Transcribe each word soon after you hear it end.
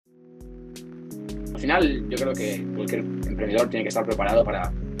final yo creo que cualquier emprendedor tiene que estar preparado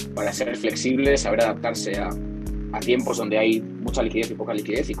para ser flexible, saber adaptarse a tiempos donde hay mucha liquidez y poca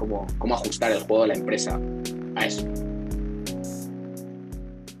liquidez y cómo ajustar el juego de la empresa a eso.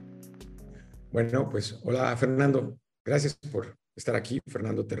 Bueno, pues hola Fernando, gracias por estar aquí.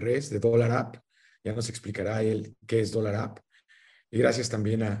 Fernando Terrés de Dollarapp, ya nos explicará él qué es DolarApp. Y gracias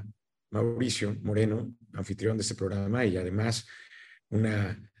también a Mauricio Moreno, anfitrión de este programa y además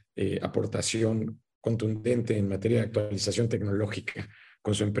una aportación contundente en materia de actualización tecnológica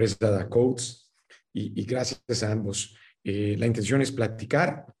con su empresa DaCodes. Y gracias a ambos. La intención es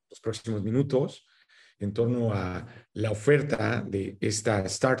platicar los próximos minutos en torno a la oferta de esta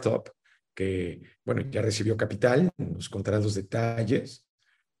startup que, bueno, ya recibió capital, nos contará los detalles,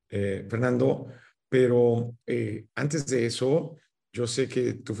 Fernando, pero antes de eso, yo sé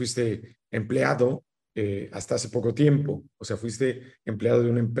que tú fuiste empleado hasta hace poco tiempo, o sea, fuiste empleado de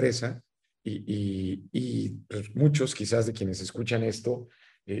una empresa y pues, muchos quizás de quienes escuchan esto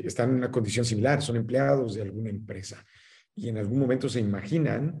están en una condición similar, son empleados de alguna empresa y en algún momento se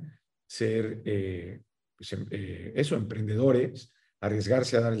imaginan ser pues, eso, emprendedores,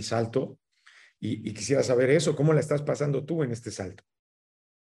 arriesgarse a dar el salto y quisiera saber eso, ¿cómo la estás pasando tú en este salto?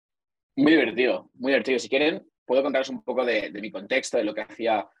 Muy divertido, muy divertido. Si quieren, puedo contaros un poco de mi contexto, de lo que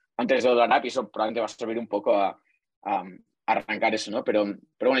hacía antes de DolarApp y eso probablemente va a servir un poco a arrancar eso, ¿no? Pero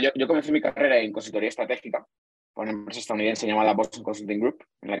bueno, yo comencé mi carrera en consultoría estratégica con una empresa estadounidense llamada Boston Consulting Group,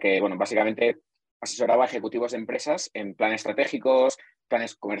 en la que, bueno, básicamente asesoraba a ejecutivos de empresas en planes estratégicos,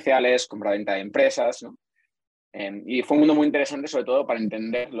 planes comerciales, compra-venta de empresas, ¿no? Y fue un mundo muy interesante, sobre todo para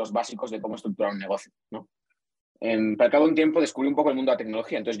entender los básicos de cómo estructurar un negocio, ¿no? Pero al cabo de un tiempo descubrí un poco el mundo de la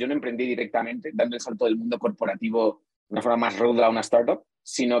tecnología, entonces yo no emprendí directamente dando el salto del mundo corporativo de una forma más ruda a una startup,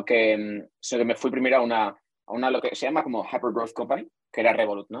 sino que me fui primero a una lo que se llama como Hypergrowth Company, que era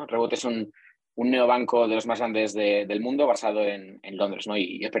Revolut, ¿no? Revolut es un neobanco de los más grandes del mundo basado en Londres, ¿no?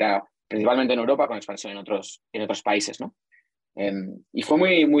 Y opera principalmente en Europa con expansión en otros países, ¿no? Y fue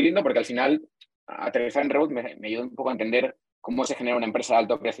muy, muy lindo porque al final aterrizar en Revolut me ayudó un poco a entender cómo se genera una empresa de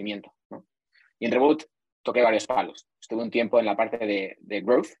alto crecimiento, ¿no? Y en Revolut toqué varios palos. Estuve un tiempo en la parte de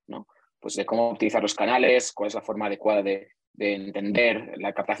growth, ¿no? Pues de cómo optimizar los canales, cuál es la forma adecuada de entender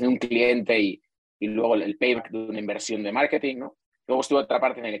la captación de un cliente y luego el payback de una inversión de marketing, ¿no? Luego estuve otra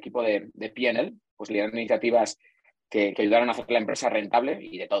parte en el equipo de P&L, pues liderando iniciativas que ayudaron a hacer la empresa rentable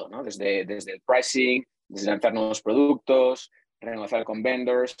y de todo, ¿no? Desde el pricing, desde lanzar nuevos productos, renegociar con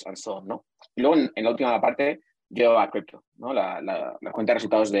vendors, and so on, ¿no? Y luego en la última parte yo a cripto, ¿no? La cuenta de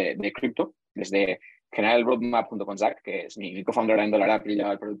resultados de cripto, desde generar el roadmap junto con Zach, que es mi co-founder en DolarApp y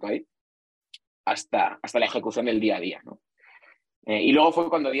lleva el producto ahí, hasta la ejecución del día a día, ¿no? Y luego fue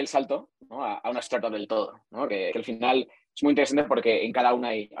cuando di el salto, ¿no? a una startup del todo, ¿no? Que al final es muy interesante porque en cada una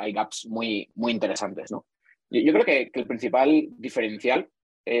hay gaps muy, muy interesantes, ¿no? Yo creo que el principal diferencial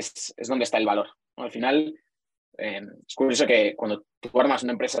es donde está el valor, ¿no? Al final, es curioso que cuando tú armas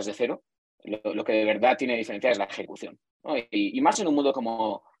una empresa desde cero, lo que de verdad tiene diferencia es la ejecución, ¿no? Y más en un mundo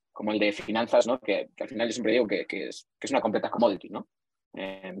como el de finanzas, ¿no? Que al final yo siempre digo que es una completa commodity, ¿no?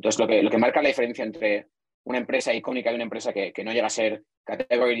 Entonces, lo que marca la diferencia entre una empresa icónica y una empresa que no llega a ser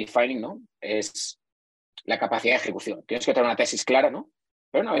category defining, ¿no? Es la capacidad de ejecución. Tienes que tener una tesis clara, ¿no?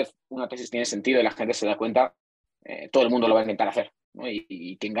 Pero una vez una tesis tiene sentido y la gente se da cuenta, todo el mundo lo va a intentar hacer, ¿no?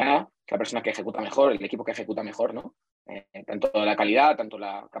 Y quien gana, que la persona que ejecuta mejor, el equipo que ejecuta mejor, ¿no? Tanto la calidad, tanto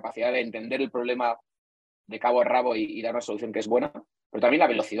la capacidad de entender el problema de cabo a rabo y dar una solución que es buena, pero también la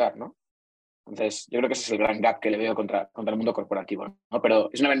velocidad, ¿no? Entonces, yo creo que ese es el gran gap que le veo contra el mundo corporativo, ¿no? Pero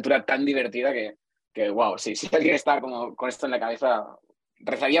es una aventura tan divertida que wow, sí, si alguien está como con esto en la cabeza,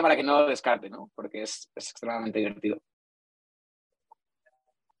 rezaría para que no lo descarte, ¿no? Porque es extremadamente divertido.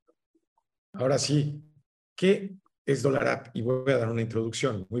 Ahora sí, ¿qué es DolarApp? Y voy a dar una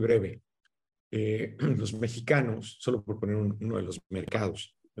introducción muy breve. Los mexicanos, solo por poner uno de los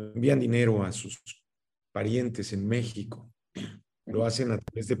mercados, envían dinero a sus parientes en México. Lo hacen a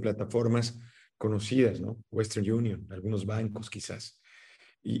través de plataformas conocidas, ¿no? Western Union, algunos bancos quizás.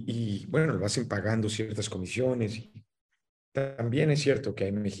 Bueno, lo hacen pagando ciertas comisiones. Y también es cierto que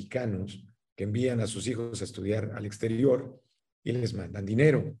hay mexicanos que envían a sus hijos a estudiar al exterior y les mandan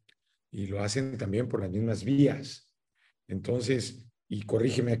dinero. Y lo hacen también por las mismas vías. Entonces, y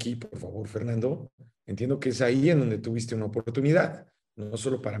corrígeme aquí, por favor, Fernando, entiendo que es ahí en donde tuviste una oportunidad, no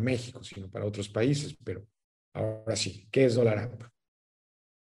solo para México, sino para otros países, pero ahora sí, ¿qué es DolarApp?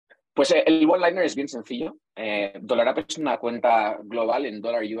 Pues el one-liner es bien sencillo. DolarApp es una cuenta global en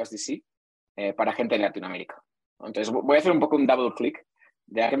dólar USDc para gente de Latinoamérica. Entonces, voy a hacer un poco un double click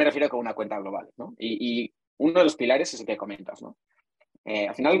de a qué me refiero con una cuenta global, ¿no? Y uno de los pilares es el que comentas, ¿no?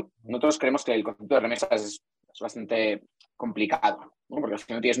 Al final, nosotros creemos que el concepto de remesas es bastante complicado, ¿no? Porque al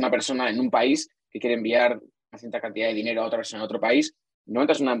final tienes una persona en un país que quiere enviar una cierta cantidad de dinero a otra persona en otro país.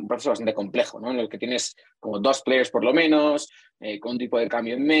 Normalmente es un proceso bastante complejo, ¿no? En el que tienes como dos players por lo menos, con un tipo de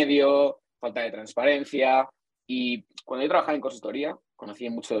cambio en medio, falta de transparencia. Y cuando yo trabajaba en consultoría, conocí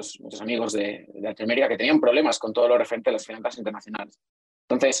muchos amigos de Latinoamérica que tenían problemas con todo lo referente a las finanzas internacionales.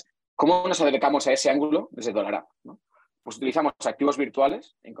 Entonces, ¿cómo nos acercamos a ese ángulo desde DolarApp, ¿no? Pues utilizamos activos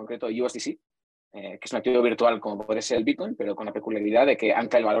virtuales, en concreto USDc, que es un activo virtual como puede ser el Bitcoin, pero con la peculiaridad de que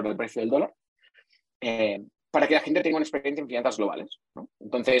ancla el valor del precio del dólar, para que la gente tenga una experiencia en finanzas globales, ¿no?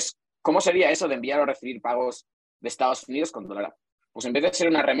 Entonces, ¿cómo sería eso de enviar o recibir pagos de Estados Unidos con DolarApp? Pues en vez de ser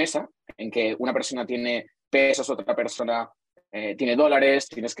una remesa en que una persona tiene pesos, otra persona tiene dólares,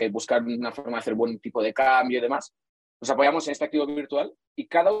 tienes que buscar una forma de hacer buen tipo de cambio y demás, nos apoyamos en este activo virtual y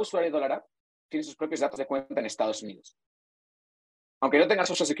cada usuario de DolarApp tiene sus propios datos de cuenta en Estados Unidos. Aunque no tengas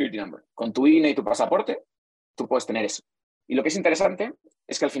Social Security Number, con tu INE y tu pasaporte, tú puedes tener eso. Y lo que es interesante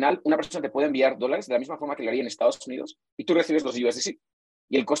es que al final una persona te puede enviar dólares de la misma forma que lo haría en Estados Unidos y tú recibes los USDC.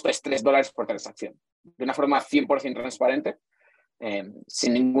 Y el costo es $3 por transacción. De una forma 100% transparente,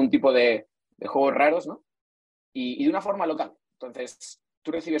 sin ningún tipo de juegos raros, ¿no? Y de una forma local. Entonces,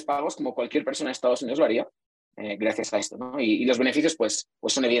 tú recibes pagos como cualquier persona en Estados Unidos lo haría, gracias a esto, ¿no? Y los beneficios, pues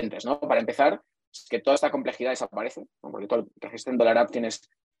son evidentes, ¿no? Para empezar, es que toda esta complejidad desaparece, ¿no? Porque tú al registrar en DolarApp tienes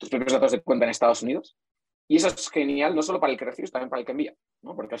tus propios datos de cuenta en Estados Unidos. Y eso es genial, no solo para el que recibes, también para el que envía,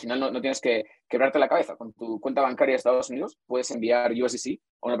 ¿no? Porque al final no tienes que quebrarte la cabeza. Con tu cuenta bancaria de Estados Unidos puedes enviar USDC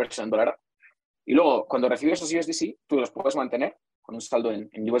a una persona en DolarApp. Y luego, cuando recibes esos USDC, tú los puedes mantener con un saldo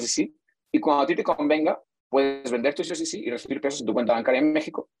en USDC. Y cuando a ti te convenga, puedes vender tus USDC y recibir pesos en tu cuenta bancaria en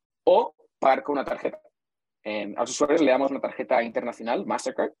México o pagar con una tarjeta. A los usuarios le damos una tarjeta internacional,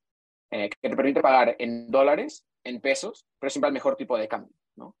 Mastercard, que te permite pagar en dólares, en pesos, pero siempre al mejor tipo de cambio,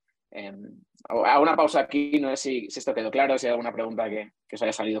 ¿no? Hago una pausa aquí, no sé si esto quedó claro, si hay alguna pregunta que os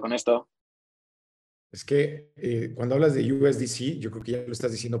haya salido con esto. Es que cuando hablas de USDC, yo creo que ya lo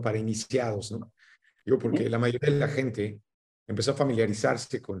estás diciendo para iniciados, ¿no? Digo, porque la mayoría de la gente empezó a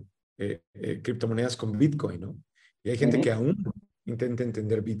familiarizarse con criptomonedas con Bitcoin, ¿no? Y hay gente que aún intenta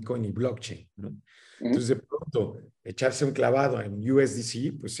entender Bitcoin y blockchain, ¿no? Entonces, de pronto, echarse un clavado en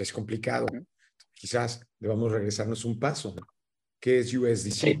USDC, pues es complicado. Quizás debamos regresarnos un paso, ¿no? ¿Qué es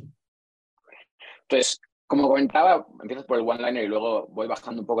USDC? Sí. Entonces, como comentaba, empiezo por el one-liner y luego voy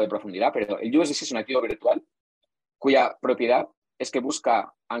bajando un poco de profundidad, pero el USDC es un activo virtual cuya propiedad es que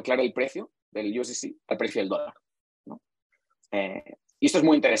busca anclar el precio del USDC al precio del dólar, ¿no? Y esto es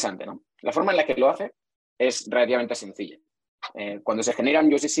muy interesante, ¿no? La forma en la que lo hace es relativamente sencilla. Cuando se genera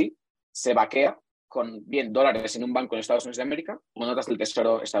un USDC, se vaquea con bien dólares en un banco en Estados Unidos de América o notas del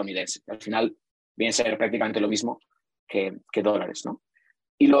Tesoro estadounidense. Al final viene a ser prácticamente lo mismo que dólares, ¿no?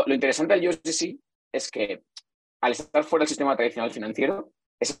 Y lo interesante del USDC es que al estar fuera del sistema tradicional financiero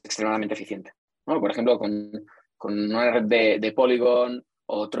es extremadamente eficiente, ¿no? Por ejemplo, con una red de Polygon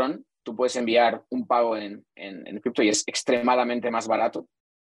o Tron, tú puedes enviar un pago en cripto y es extremadamente más barato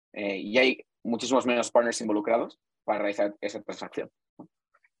y hay muchísimos menos partners involucrados para realizar esa transacción, ¿no?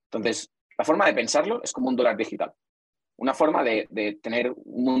 Entonces, la forma de pensarlo es como un dólar digital, una forma de tener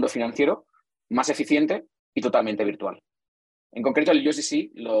un mundo financiero más eficiente y totalmente virtual. En concreto, el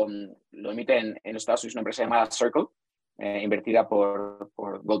USDC lo emite en los Estados Unidos una empresa llamada Circle, invertida por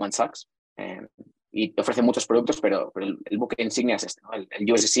Goldman Sachs, y ofrece muchos productos, pero el buque insignia es este, ¿no?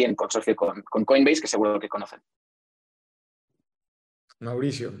 El USDC en consorcio con Coinbase, que seguro que conocen.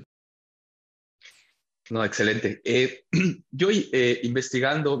 Mauricio. No, excelente. Yo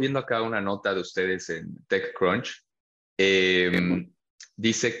investigando, viendo acá una nota de ustedes en TechCrunch,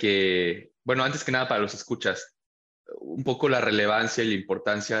 dice que, bueno, antes que nada para los escuchas, un poco la relevancia y la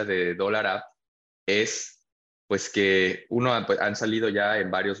importancia de DolarApp es pues que han salido ya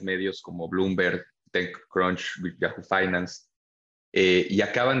en varios medios como Bloomberg, TechCrunch, Yahoo Finance, y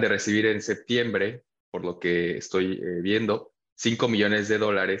acaban de recibir en septiembre, por lo que estoy viendo, $5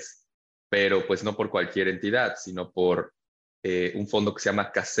 millones, pero pues no por cualquier entidad, sino por un fondo que se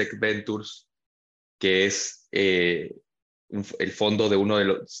llama Kasek Ventures, que es el fondo de uno de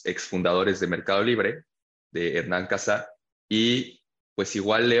los exfundadores de Mercado Libre, de Hernán Casá, y pues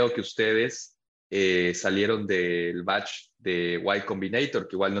igual leo que ustedes salieron del batch de Y Combinator,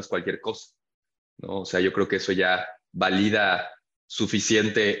 que igual no es cualquier cosa, ¿no? O sea, yo creo que eso ya valida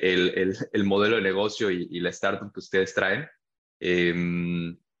suficiente el modelo de negocio y la startup que ustedes traen.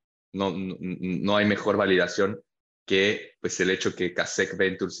 No hay mejor validación que pues, el hecho que Kasek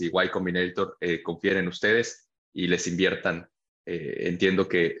Ventures y Y Combinator confíen en ustedes y les inviertan, entiendo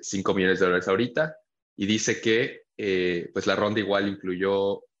que $5 millones ahorita, y dice que pues la ronda igual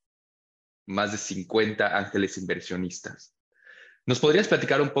incluyó más de 50 ángeles inversionistas. ¿Nos podrías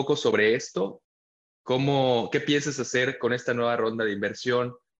platicar un poco sobre esto? ¿Qué piensas hacer con esta nueva ronda de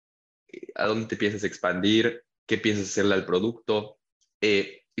inversión? ¿A dónde te piensas expandir? ¿Qué piensas hacerle al producto?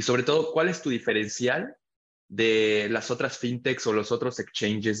 Y sobre todo, ¿cuál es tu diferencial de las otras fintechs o los otros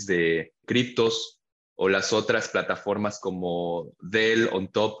exchanges de criptos o las otras plataformas como Dell,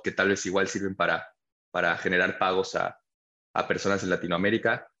 OnTop, que tal vez igual sirven para generar pagos a personas en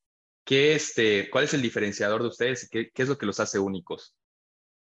Latinoamérica? ¿Cuál es el diferenciador de ustedes? ¿Qué es lo que los hace únicos?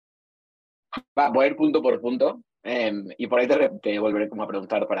 Voy a ir punto por punto y por ahí te volveré como a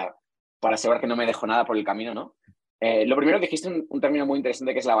preguntar para asegurar que no me dejo nada por el camino, ¿no? Lo primero que dijiste un término muy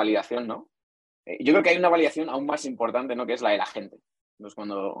interesante que es la validación, ¿no? Yo creo que hay una validación aún más importante, ¿no? Que es la de la gente.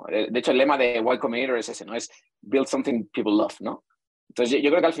 Entonces, de hecho, el lema de Y Combinator es ese, ¿no? Es build something people love, ¿no? Entonces, yo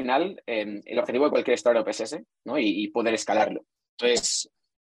creo que al final el objetivo de cualquier startup es ese, ¿no? Y poder escalarlo. Entonces,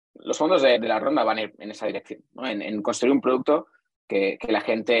 los fondos de la ronda van a ir en esa dirección, ¿no? En construir un producto que la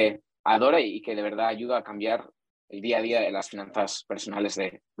gente adora y que de verdad ayuda a cambiar el día a día de las finanzas personales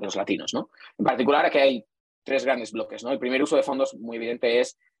de los latinos, ¿no? En particular, aquí hay tres grandes bloques, ¿no? El primer uso de fondos muy evidente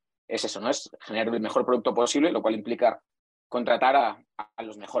es eso, ¿no? Es generar el mejor producto posible, lo cual implica contratar a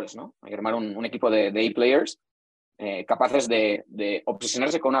los mejores, ¿no? Hay que armar un equipo de A-players capaces de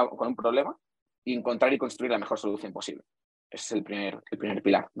obsesionarse con un problema y encontrar y construir la mejor solución posible. Ese es el primer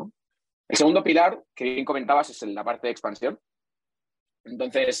pilar, ¿no? El segundo pilar, que bien comentabas, es la parte de expansión.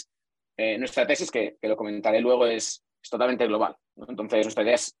 Entonces, nuestra tesis, que lo comentaré luego, es totalmente global, ¿no? Entonces, nuestra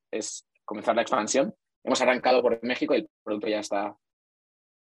idea es comenzar la expansión. Hemos arrancado por México y el producto ya está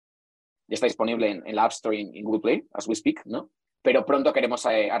disponible en la App Store y en Google Play, as we speak, ¿no? Pero pronto queremos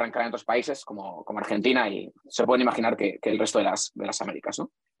arrancar en otros países como Argentina y se pueden imaginar que el resto de las Américas,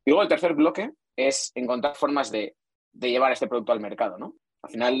 ¿no? Y luego el tercer bloque es encontrar formas de llevar este producto al mercado, ¿no?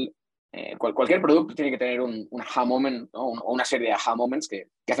 Al final, cualquier producto tiene que tener un aha moment, ¿no? O una serie de aha moments que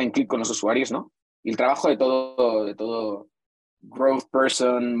hacen clic con los usuarios, ¿no? Y el trabajo de todo growth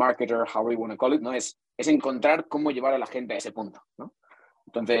person, marketer, however you want to call it, ¿no? Es encontrar cómo llevar a la gente a ese punto, ¿no?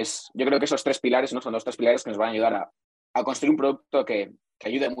 Entonces, yo creo que esos tres pilares, ¿no? Son los tres pilares que nos van a ayudar a construir un producto que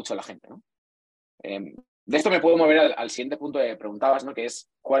ayude mucho a la gente, ¿no? De esto me puedo mover al siguiente punto que preguntabas, ¿no? Que es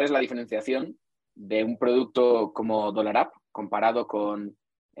cuál es la diferenciación de un producto como DolarApp comparado con...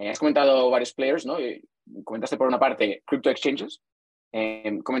 has comentado varios players, ¿no? Comentaste por una parte crypto exchanges,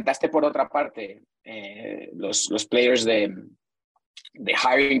 comentaste por otra parte los players de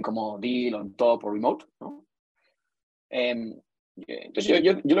hiring como Deal, OnTop o Remote, ¿no? Entonces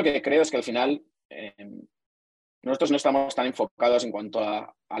yo lo que creo es que al final nosotros no estamos tan enfocados en cuanto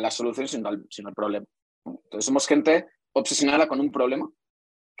a la solución, sino al problema. Entonces somos gente obsesionada con un problema,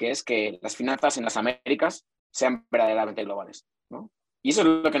 que es que las finanzas en las Américas sean verdaderamente globales, ¿no? Y eso es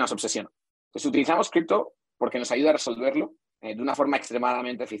lo que nos obsesiona. Entonces utilizamos cripto porque nos ayuda a resolverlo de una forma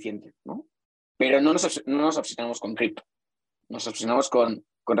extremadamente eficiente, ¿no? Pero no nos obsesionamos con cripto, nos obsesionamos con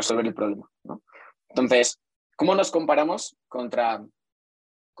resolver el problema, ¿no? Entonces, ¿cómo nos comparamos contra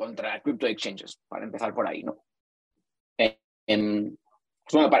crypto exchanges? Para empezar por ahí, ¿no?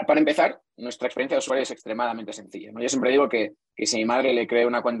 Bueno, para empezar, nuestra experiencia de usuario es extremadamente sencilla, ¿no? Yo siempre digo que si mi madre le cree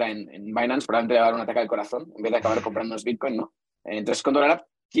una cuenta en Binance, probablemente le va a dar un ataque al corazón en vez de acabar comprando unos Bitcoin, ¿no? Entonces, con DolarApp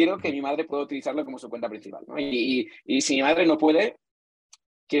quiero que mi madre pueda utilizarlo como su cuenta principal, ¿no? Y si mi madre no puede,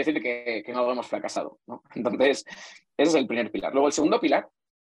 quiere decir que no hemos fracasado, ¿no? Entonces, ese es el primer pilar. Luego, el segundo pilar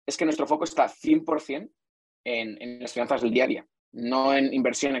es que nuestro foco está 100% en las finanzas del día a día, no en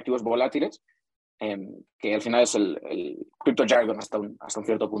inversión en activos volátiles, que al final es el crypto jargon hasta un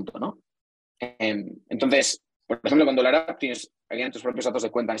cierto punto, ¿no? Entonces, por ejemplo, con DolarApp tienes tus propios datos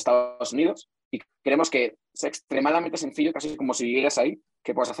de cuenta en Estados Unidos y queremos que sea extremadamente sencillo, casi como si vivieras ahí,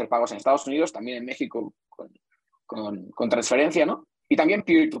 que puedas hacer pagos en Estados Unidos, también en México con transferencia, ¿no? Y también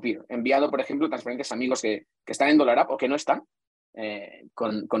peer-to-peer, enviado, por ejemplo, transferencias a amigos que están en DolarApp o que no están,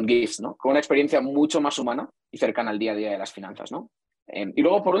 con GIFs, ¿no? Con una experiencia mucho más humana y cercana al día a día de las finanzas, ¿no? Y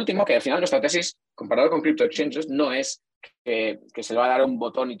luego, por último, que al final nuestra tesis, comparado con crypto exchanges, no es que se le va a dar un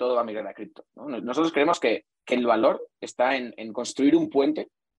botón y todo va a migrar a cripto, ¿no? Nosotros creemos que el valor está en construir un puente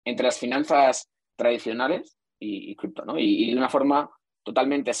entre las finanzas tradicionales y cripto, ¿no? Y de una forma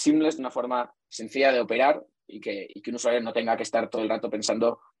totalmente seamless, de una forma sencilla de operar y que un usuario no tenga que estar todo el rato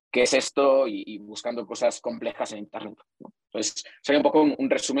pensando qué es esto y buscando cosas complejas en Internet, ¿no? Entonces, sería un poco un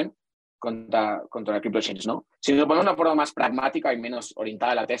resumen contra la crypto exchange, ¿no? Si nos ponemos de una forma más pragmática y menos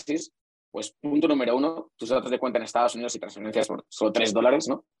orientada a la tesis, pues punto número 1, tus datos de cuenta en Estados Unidos y transferencias por solo $3,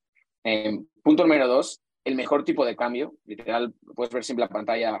 ¿no? Punto número 2, el mejor tipo de cambio, literal, puedes ver siempre la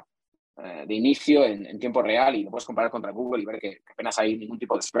pantalla de inicio en tiempo real y lo puedes comparar contra Google y ver que apenas hay ningún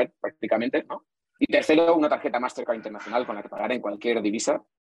tipo de spread prácticamente, ¿no? Y tercero, una tarjeta Mastercard internacional con la que pagar en cualquier divisa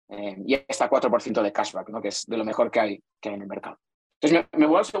y hasta 4% de cashback, ¿no? Que es de lo mejor que hay en el mercado. Entonces me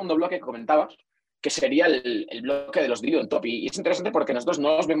voy al segundo bloque que comentaba, que sería el bloque de los deal on top. Y es interesante porque nosotros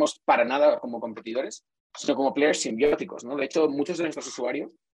no los vemos para nada como competidores, sino como players simbióticos, ¿no? De hecho, muchos de nuestros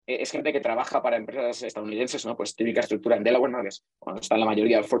usuarios es gente que trabaja para empresas estadounidenses, ¿no? Pues típica estructura en Delaware, ¿no? Que es, bueno, está en la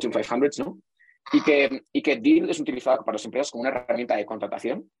mayoría de Fortune 500, ¿no? Y que Deal es utilizado para las empresas como una herramienta de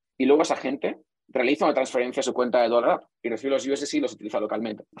contratación y luego esa gente realiza una transferencia a su cuenta de DolarApp y recibe los USDc y los utiliza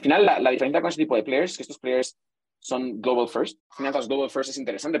localmente. Al final, la diferencia con ese tipo de players es que estos players son global first. Finanzas global first es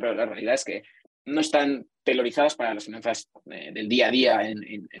interesante, pero la realidad es que no están tailorizadas para las finanzas del día a día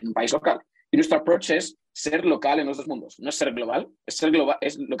en un país local. Y nuestro approach es ser local en los dos mundos. No es ser global,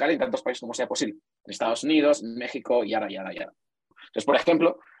 es local en tantos países como sea posible. En Estados Unidos, en México y ahora. Entonces, por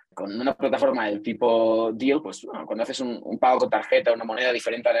ejemplo, con una plataforma del tipo Deal, pues bueno, cuando haces un pago con tarjeta, una moneda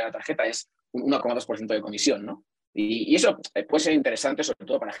diferente a la tarjeta, es un 1,2% de comisión, ¿no? Y eso puede ser interesante, sobre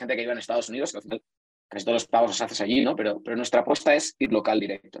todo para gente que vive en Estados Unidos, que al final casi todos los pagos los haces allí, ¿no? Pero nuestra apuesta es ir local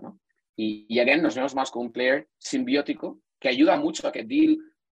directo, ¿no? Y again, nos vemos más como un player simbiótico que ayuda mucho a que Deal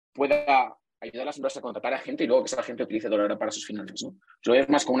pueda ayudar a las empresas a contratar a gente y luego que esa gente utilice DolarApp para sus finanzas, ¿no? Lo veo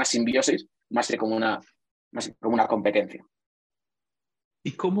más como una simbiosis, más que como una competencia.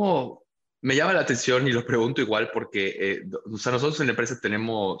 ¿Y cómo me llama la atención y lo pregunto igual porque o sea, nosotros en la empresa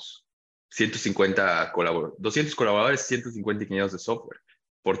tenemos 200 colaboradores, 150 ingenieros de software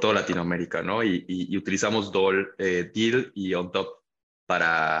por toda Latinoamérica, ¿no? Y utilizamos Deal y OnTop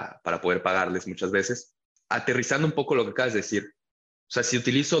para poder pagarles muchas veces. Aterrizando un poco lo que acabas de decir, o sea, si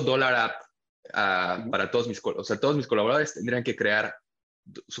utilizo DolarApp para todos mis colaboradores tendrían que crear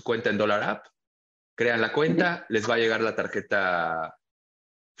su cuenta en DolarApp, crean la cuenta, les va a llegar la tarjeta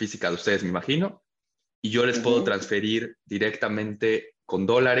física de ustedes, me imagino, y yo les puedo transferir directamente con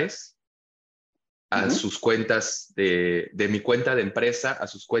dólares a sus cuentas de mi cuenta de empresa, a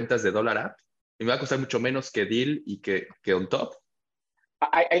sus cuentas de DolarApp, y me va a costar mucho menos que Deal y que OnTop.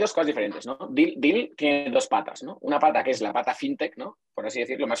 Hay dos cosas diferentes, ¿no? Deal tiene dos patas, ¿no? Una pata que es la pata fintech, ¿no? Por así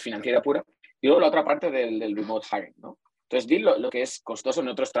decirlo, más financiera pura, y luego la otra parte del remote hiring, ¿no? Entonces, Deal lo que es costoso,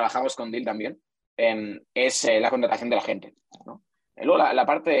 nosotros trabajamos con Deal también, es la contratación de la gente, ¿no? Luego la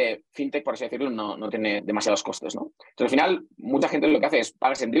parte fintech, por así decirlo, no tiene demasiados costos, ¿no? Entonces, al final, mucha gente lo que hace es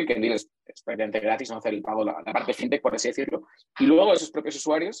pagas en Deal, que en Deal es prácticamente gratis, no hacer el pago, la parte fintech, por así decirlo, y luego esos propios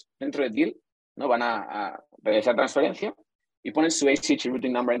usuarios dentro de Deal, ¿no? Van a realizar transferencia y ponen su ACH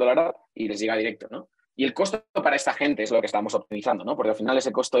routing number en DolarApp y les llega directo, ¿no? Y el costo para esta gente es lo que estamos optimizando, ¿no? Porque al final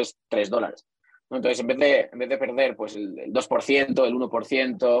ese costo es $3, ¿no? Entonces, en vez de perder pues, el 2%, el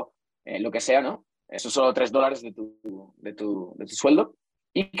 1%, lo que sea, ¿no? Eso son solo $3 de tu sueldo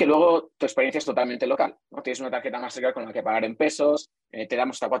y que luego tu experiencia es totalmente local, ¿no? Tienes una tarjeta Mastercard con la que pagar en pesos, te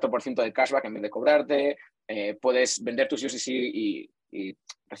damos hasta 4% de cashback en vez de cobrarte, puedes vender tus USDc y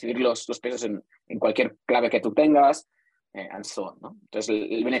recibir los pesos en cualquier clave que tú tengas, and so on, ¿no? Entonces,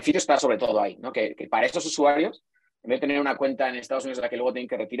 el beneficio está sobre todo ahí, ¿no? Que para estos usuarios, en vez de tener una cuenta en Estados Unidos a la que luego tienen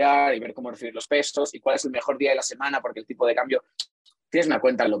que retirar y ver cómo recibir los pesos y cuál es el mejor día de la semana porque el tipo de cambio, tienes una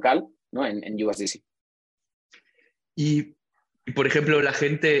cuenta local, ¿no? En USDC. Y, por ejemplo, la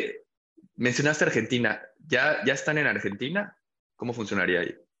gente, mencionaste Argentina, ¿ya están en Argentina? ¿Cómo funcionaría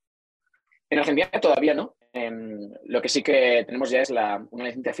ahí? En Argentina todavía no. Lo que sí que tenemos ya es una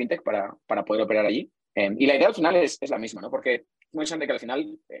licencia fintech para poder operar allí. Y la idea al final es la misma, ¿no? Porque es muy interesante que al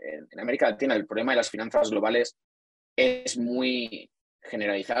final en América Latina el problema de las finanzas globales es muy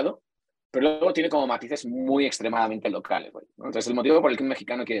generalizado, pero luego tiene como matices muy extremadamente locales, ¿no? Entonces el motivo por el que un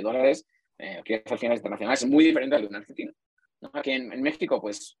mexicano quiere dólares, quiere hacer finanzas internacionales, es muy diferente al de un argentino, ¿no? Aquí en México,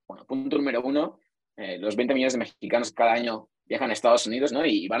 pues, bueno, punto número uno, los 20 millones de mexicanos cada año viajan a Estados Unidos, ¿no?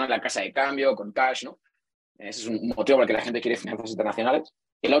 Y van a la casa de cambio con cash, ¿no? Ese es un motivo por el que la gente quiere finanzas internacionales.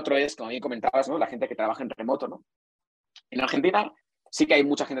 El otro es, como bien comentabas, ¿no? La gente que trabaja en remoto, ¿no? En Argentina sí que hay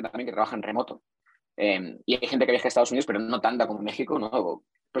mucha gente también que trabaja en remoto. Y hay gente que viaja a Estados Unidos, pero no tanta como en México, ¿no?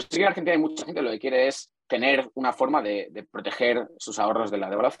 Pero sí que en Argentina hay mucha gente que lo que quiere es tener una forma de proteger sus ahorros de la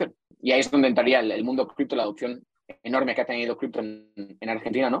devaluación. Y ahí es donde entraría el mundo cripto, la adopción enorme que ha tenido cripto en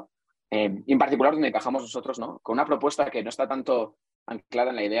Argentina, ¿no? Y en particular donde encajamos nosotros, ¿no? Con una propuesta que no está tanto anclada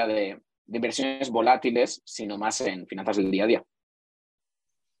en la idea de inversiones volátiles, sino más en finanzas del día a día.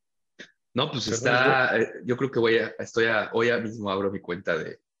 No, pues está, yo creo que hoy mismo abro mi cuenta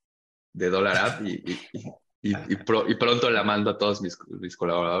de DolarApp y pronto la mando a todos mis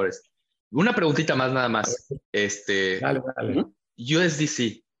colaboradores. Una preguntita más nada más. Dale.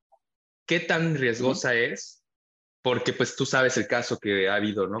 USDC, ¿qué tan riesgosa es porque pues tú sabes el caso que ha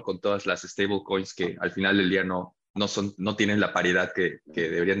habido, ¿no? Con todas las stablecoins que al final del día no tienen la paridad que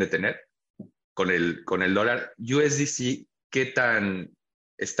deberían de tener con el dólar. USDC, ¿qué tan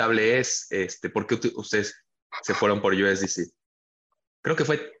estable es? ¿Por qué ustedes se fueron por USDC? Creo que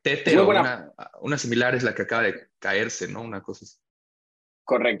fue Es Tether muy o buena. una similar es la que acaba de caerse, ¿no? Una cosa así.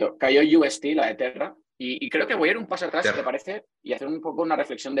 Correcto. Cayó UST, la de Terra, y creo que voy a ir un paso atrás, si te Terra. parece, y hacer un poco una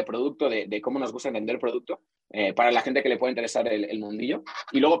reflexión de producto, de cómo nos gusta vender producto, para la gente que le puede interesar el mundillo.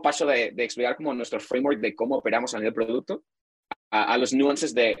 Y luego paso de explicar como nuestro framework de cómo operamos a nivel producto, a los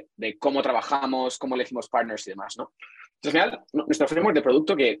nuances de cómo trabajamos, cómo elegimos partners y demás, ¿no? Entonces, al final, nuestro framework de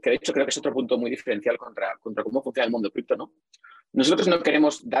producto, que de hecho creo que es otro punto muy diferencial contra cómo funciona el mundo cripto, ¿no? Nosotros no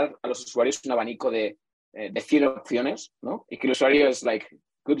queremos dar a los usuarios un abanico de 100 opciones, ¿no? Y que el usuario es like,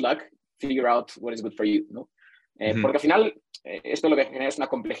 good luck, figure out what is good for you, ¿no? Porque al final, esto lo que genera es una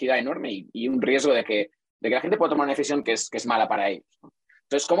complejidad enorme y un riesgo de que la gente pueda tomar una decisión que es mala para ellos, ¿no?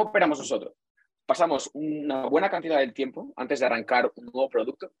 Entonces, ¿cómo operamos nosotros? Pasamos una buena cantidad de tiempo antes de arrancar un nuevo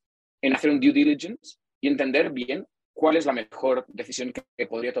producto en hacer un due diligence y entender bien cuál es la mejor decisión que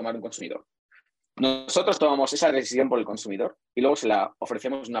podría tomar un consumidor. Nosotros tomamos esa decisión por el consumidor y luego se la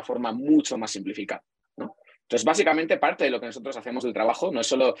ofrecemos de una forma mucho más simplificada, ¿no? Entonces, básicamente, parte de lo que nosotros hacemos del trabajo no es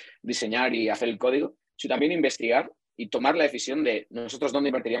solo diseñar y hacer el código, sino también investigar y tomar la decisión de nosotros dónde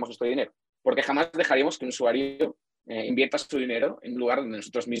invertiríamos nuestro dinero. Porque jamás dejaríamos que un usuario invierta su dinero en un lugar donde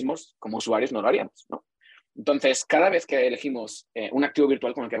nosotros mismos, como usuarios, no lo haríamos, ¿no? Entonces, cada vez que elegimos un activo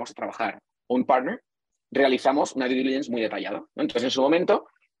virtual con el que vamos a trabajar o un partner, realizamos una due diligence muy detallada, ¿no? Entonces, en su momento,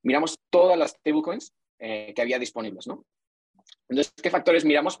 miramos todas las stablecoins que había disponibles, ¿no? Entonces, ¿qué factores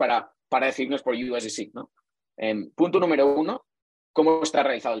miramos para decidirnos por USDC, ¿no? Punto número 1, ¿cómo está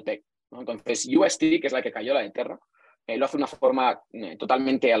realizado el PEG? ¿No? Entonces, USD, que es la que cayó, la de Terra, lo hace de una forma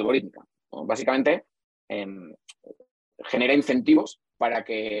totalmente algorítmica, ¿no? Básicamente, genera incentivos para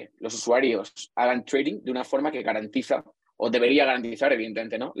que los usuarios hagan trading de una forma que garantiza, o debería garantizar,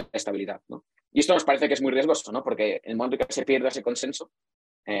 evidentemente, ¿no?, la estabilidad, ¿no? Y esto nos parece que es muy riesgoso, ¿no? Porque en el momento que se pierda ese consenso,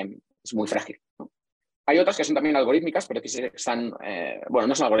 es muy frágil, ¿no? Hay otras que son también algorítmicas, pero que están, bueno,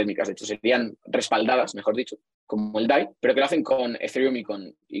 no son algorítmicas, de hecho, serían respaldadas, mejor dicho, como el DAI, pero que lo hacen con Ethereum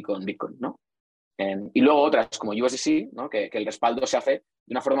y con Bitcoin, ¿no? Y luego otras como USDC, ¿no?, que el respaldo se hace de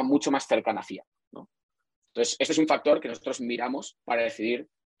una forma mucho más cercana a fiat, ¿no? Entonces, este es un factor que nosotros miramos para decidir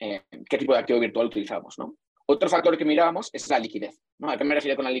qué tipo de activo virtual utilizamos, ¿no? Otro factor que miramos es la liquidez, ¿no? ¿A qué me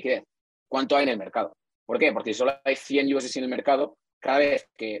refiero con la liquidez? ¿Cuánto hay en el mercado? ¿Por qué? Porque si solo hay 100 USDC en el mercado, cada vez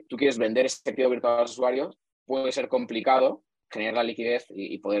que tú quieres vender este activo virtual a los usuarios, puede ser complicado generar la liquidez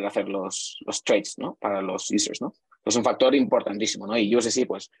y poder hacer los trades, ¿no?, para los users, ¿no? Es un factor importantísimo, ¿no? Y USDC,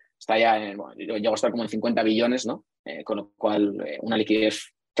 pues, está ya en, bueno, llegó a estar como en 50 billones, ¿no? Con lo cual, una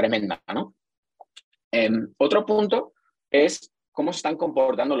liquidez tremenda, ¿no? Otro punto es cómo se están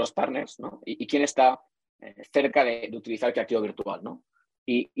comportando los partners, ¿no? Y quién está cerca de utilizar qué activo virtual, ¿no?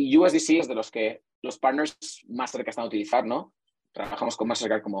 Y USDC es de los que los partners más cerca están a utilizar, ¿no? Trabajamos con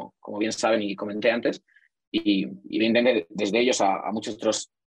Mastercard, como bien saben y comenté antes, y evidentemente desde ellos a muchos otros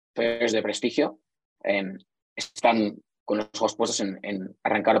players de prestigio están con los ojos puestos en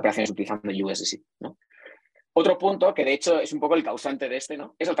arrancar operaciones utilizando USDC, ¿no? Otro punto, que de hecho es un poco el causante de este,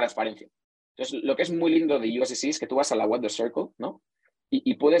 ¿no?, es la transparencia. Entonces, lo que es muy lindo de USDC es que tú vas a la web de Circle, ¿no?,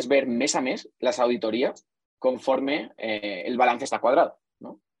 y puedes ver mes a mes las auditorías conforme el balance está cuadrado,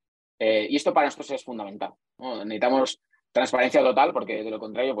 ¿no? Y esto para nosotros es fundamental, ¿no? Necesitamos transparencia total porque de lo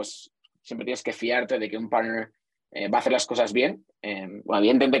contrario, pues siempre tienes que fiarte de que un partner va a hacer las cosas bien. Bueno,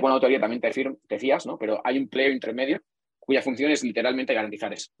 evidentemente con una auditoría también te fías, ¿no? Pero hay un player intermedio cuya función es literalmente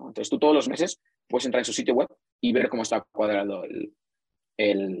garantizar eso, ¿no? Entonces tú todos los meses puedes entrar en su sitio web y ver cómo está cuadrado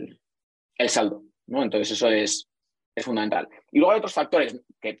el saldo, ¿no? Entonces eso es fundamental. Y luego hay otros factores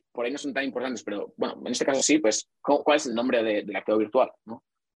que por ahí no son tan importantes, pero bueno, en este caso sí, pues ¿cuál es el nombre del activo virtual, ¿no?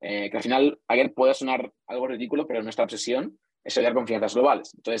 Que al final ayer puede sonar algo ridículo, pero nuestra obsesión es estudiar con finanzas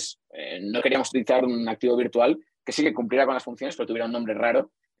globales. Entonces, no queríamos utilizar un activo virtual que sí que cumpliera con las funciones, pero tuviera un nombre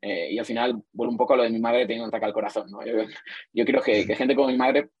raro. Y al final, vuelvo un poco a lo de mi madre teniendo un ataque al corazón, ¿no? Yo quiero que gente como mi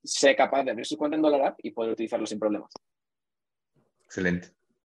madre sea capaz de abrir su cuenta en DolarApp y poder utilizarlo sin problemas. Excelente.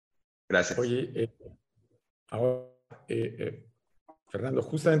 Gracias. Oye, ahora, Fernando,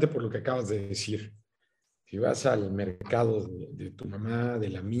 justamente por lo que acabas de decir, si vas al mercado de tu mamá, de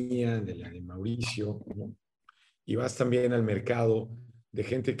la mía, de la de Mauricio, ¿no?, y vas también al mercado de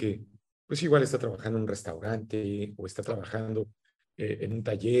gente que pues igual está trabajando en un restaurante o está trabajando en un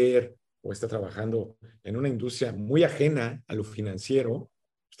taller o está trabajando en una industria muy ajena a lo financiero,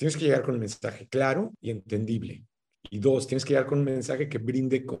 pues tienes que llegar con un mensaje claro y entendible. Y dos, tienes que llegar con un mensaje que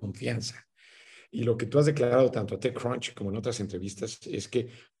brinde confianza. Y lo que tú has declarado tanto a TechCrunch como en otras entrevistas es que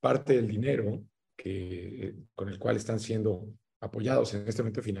parte del dinero con el cual están siendo apoyados, en este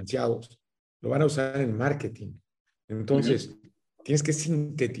momento financiados, lo van a usar en marketing. Entonces, tienes que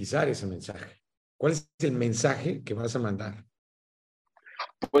sintetizar ese mensaje. ¿Cuál es el mensaje que vas a mandar?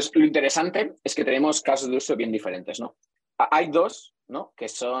 Pues lo interesante es que tenemos casos de uso bien diferentes, ¿no? Hay dos, ¿no?, que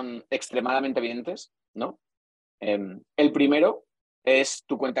son extremadamente evidentes, ¿no? El primero es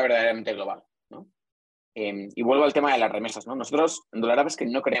tu cuenta verdaderamente global, ¿no? Y vuelvo al tema de las remesas, ¿no? Nosotros en DolarApp es que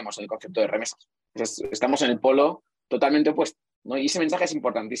no creemos en el concepto de remesas. Estamos en el polo totalmente opuesto, ¿no? Y ese mensaje es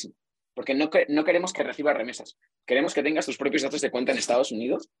importantísimo, porque no queremos que recibas remesas. Queremos que tengas tus propios datos de cuenta en Estados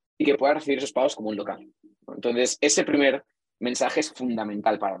Unidos y que puedas recibir esos pagos como un local, ¿no? Entonces, ese primer mensaje es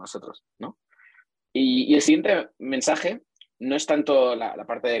fundamental para nosotros, ¿no? Y el siguiente mensaje no es tanto la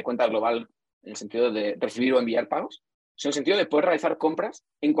parte de cuenta global en el sentido de recibir o enviar pagos, sino en el sentido de poder realizar compras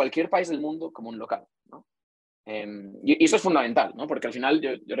en cualquier país del mundo como un local, ¿no? Y eso es fundamental, ¿no? Porque al final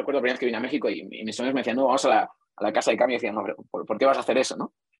yo recuerdo la primera vez que vine a México y mis amigos me decían, no, vamos a la casa de cambio, y decían, no, ¿por qué vas a hacer eso,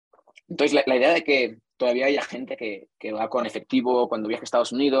 no? Entonces, la idea de que todavía haya gente que va con efectivo cuando viaja a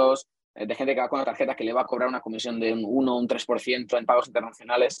Estados Unidos, de gente que va con una tarjeta que le va a cobrar una comisión de un 1 o un 3% en pagos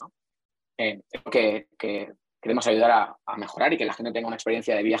internacionales, ¿no? Es lo que queremos ayudar a mejorar y que la gente tenga una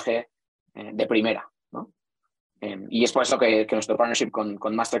experiencia de viaje de primera, ¿no? Y es por eso que nuestro partnership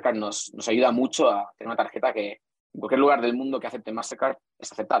con Mastercard nos ayuda mucho a tener una tarjeta que en cualquier lugar del mundo que acepte Mastercard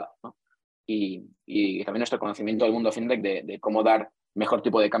es aceptada, ¿no? Y también nuestro conocimiento del mundo fintech de cómo dar mejor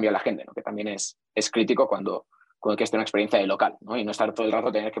tipo de cambio a la gente, ¿no? Que también es crítico cuando quieres tener una experiencia de local, ¿no? Y no estar todo el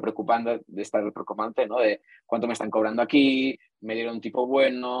rato tener que estar preocupante, ¿no? De cuánto me están cobrando aquí, me dieron un tipo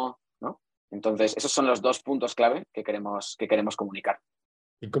bueno, ¿no? Entonces, esos son los dos puntos clave que queremos comunicar.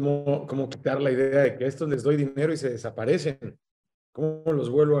 ¿Y cómo quitar la idea de que a estos les doy dinero y se desaparecen? ¿Cómo los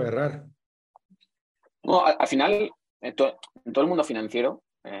vuelvo a agarrar? No, al final, en todo el mundo financiero,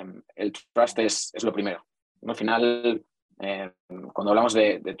 el trust es lo primero. Al final, cuando hablamos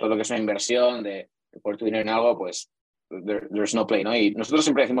de todo lo que es una inversión, de poner tu dinero en algo, pues there's no play, ¿no? Y nosotros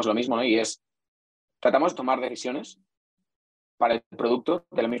siempre decimos lo mismo, ¿no? Y tratamos de tomar decisiones para el producto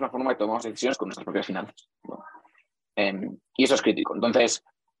de la misma forma que tomamos decisiones con nuestras propias finanzas, ¿no? Y eso es crítico. Entonces,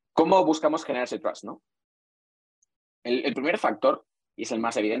 ¿cómo buscamos generar ese trust, no? El primer factor, y es el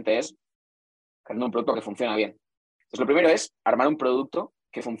más evidente, es creando un producto que funciona bien. Entonces, lo primero es armar un producto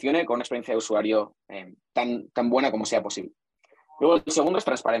que funcione con una experiencia de usuario tan buena como sea posible. Luego, el segundo es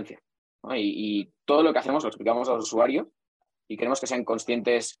transparencia, ¿no? Y todo lo que hacemos lo explicamos a los usuarios y queremos que sean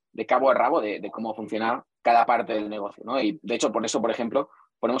conscientes de cabo a rabo de cómo funciona cada parte del negocio, ¿no? Y de hecho, por eso, por ejemplo,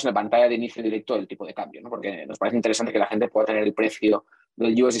 ponemos en la pantalla de inicio directo el tipo de cambio, ¿no? Porque nos parece interesante que la gente pueda tener el precio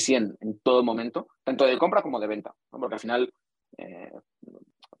del USDc en todo momento, tanto de compra como de venta, ¿no? Porque al final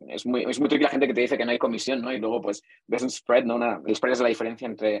es muy tricky la gente que te dice que no hay comisión, ¿no? Y luego pues ves un spread, ¿no? El spread es la diferencia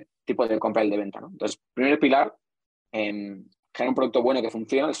entre tipo de compra y el de venta, ¿no? Entonces, primer pilar, generar un producto bueno que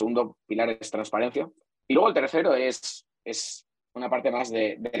funcione. El segundo pilar es transparencia. Y luego el tercero es una parte más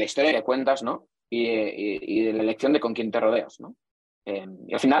de la historia que cuentas, ¿no? Y de la elección de con quién te rodeas, ¿no?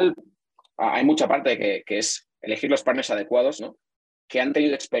 Y al final hay mucha parte que es elegir los partners adecuados, ¿no? Que han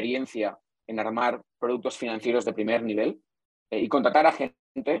tenido experiencia en armar productos financieros de primer nivel y contratar a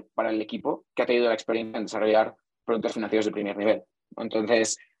gente para el equipo que ha tenido la experiencia en desarrollar productos financieros de primer nivel, ¿no?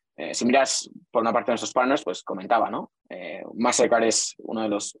 Entonces, si miras por una parte de nuestros partners, pues comentaba, ¿no? Mastercard es uno de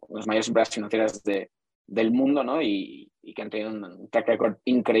las mayores empresas financieras del mundo, ¿no? Y que han tenido un track record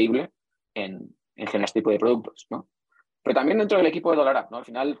increíble en generar este tipo de productos, ¿no? Pero también dentro del equipo de DolarApp, ¿no? Al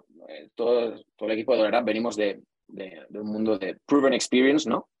final, todo el equipo de DolarApp venimos de un mundo de proven experience,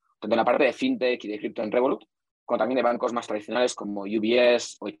 ¿no? Tanto en la parte de fintech y de cripto en Revolut, como también de bancos más tradicionales como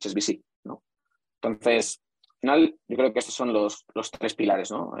UBS o HSBC, ¿no? Entonces, al final, yo creo que estos son los tres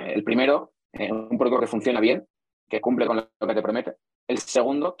pilares, ¿no? El primero, un producto que funciona bien, que cumple con lo que te promete. El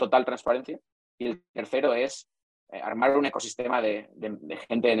segundo, total transparencia. Y el tercero es armar un ecosistema de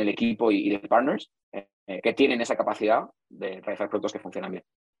gente en el equipo y de partners que tienen esa capacidad de realizar productos que funcionan bien.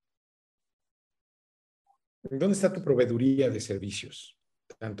 ¿Dónde está tu proveeduría de servicios?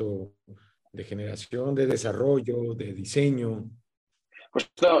 Tanto de generación, de desarrollo, de diseño. Pues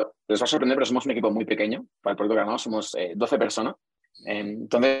esto les va a sorprender, pero somos un equipo muy pequeño para el producto que armamos, somos 12 personas.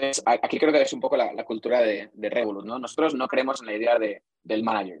 Entonces, aquí creo que es un poco la cultura de Revolut, ¿no? Nosotros no creemos en la idea del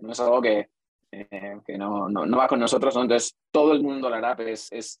manager, no es algo que no va con nosotros, ¿no? Entonces, todo el mundo de DolarApp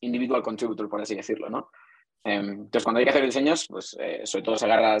es individual contributor, por así decirlo, ¿no? Entonces, cuando hay que hacer diseños, pues sobre todo se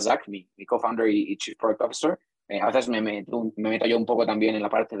agarra a Zach, mi co-founder y Chief Product Officer. A veces me meto yo un poco también en la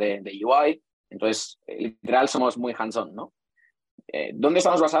parte de UI. Entonces, literal, somos muy hands-on, ¿no? ¿Dónde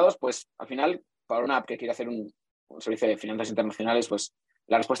estamos basados? Pues al final para una app que quiere hacer un servicio de finanzas internacionales, pues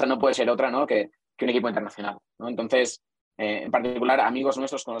la respuesta no puede ser otra, ¿no? que un equipo internacional, ¿no? Entonces, en particular, amigos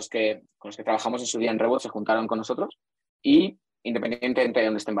nuestros con los que trabajamos en su día en Revolut se juntaron con nosotros y independientemente de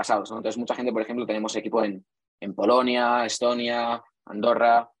donde estén basados, ¿no? Entonces, mucha gente, por ejemplo, tenemos equipo en Polonia, Estonia,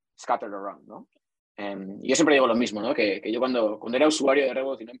 Andorra, scattered around, ¿no? Y yo siempre digo lo mismo, ¿no? Que yo cuando era usuario de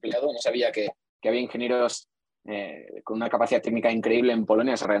Revolut y no empleado, no sabía que había ingenieros con una capacidad técnica increíble en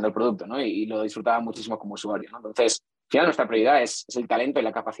Polonia desarrollando el producto, ¿no? Y lo disfrutaba muchísimo como usuario, ¿no? Entonces, al final nuestra prioridad es el talento y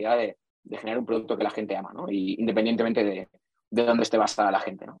la capacidad de generar un producto que la gente ama, ¿no? Y independientemente de dónde esté basada la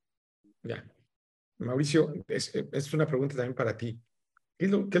gente, ¿no? Ya. Mauricio, es una pregunta también para ti. ¿Qué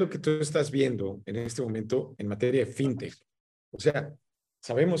es lo que tú estás viendo en este momento en materia de fintech? O sea,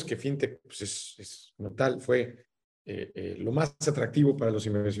 sabemos que fintech pues como tal fue lo más atractivo para los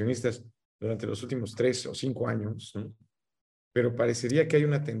inversionistas durante los últimos 3 o 5 años, ¿no? Pero parecería que hay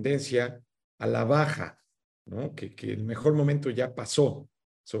una tendencia a la baja, ¿no? Que el mejor momento ya pasó,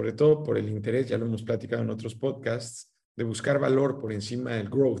 sobre todo por el interés, ya lo hemos platicado en otros podcasts, de buscar valor por encima del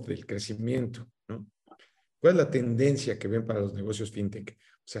growth, del crecimiento, ¿no? ¿Cuál es la tendencia que ven para los negocios fintech?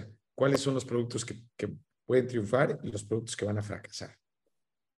 O sea, ¿cuáles son los productos que pueden triunfar y los productos que van a fracasar?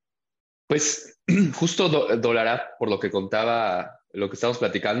 Pues justo DolarApp, por lo que contaba, lo que estamos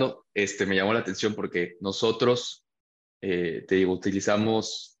platicando, me llamó la atención porque nosotros, te digo,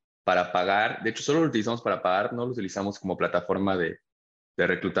 utilizamos para pagar, de hecho solo lo utilizamos para pagar, no lo utilizamos como plataforma de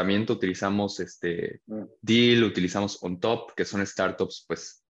reclutamiento, utilizamos Deal, utilizamos OnTop, que son startups,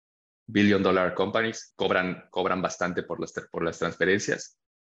 pues, billion dollar companies, cobran bastante por las transferencias.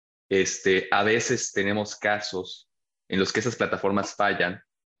 A veces tenemos casos en los que esas plataformas fallan.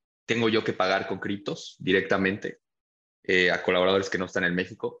 Tengo yo que pagar con criptos directamente a colaboradores que no están en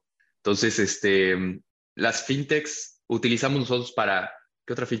México. Entonces, las fintechs utilizamos nosotros para,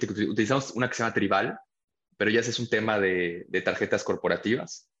 ¿qué otra fintech? Utilizamos una que se llama Tribal, pero ya ese es un tema de tarjetas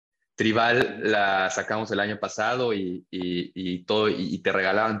corporativas. Tribal la sacamos el año pasado y todo, y te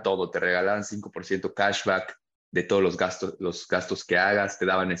regalaban todo, te regalaban 5% cashback de todos los gastos que hagas, te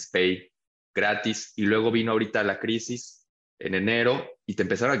daban SPAY gratis, y luego vino ahorita la crisis en enero y te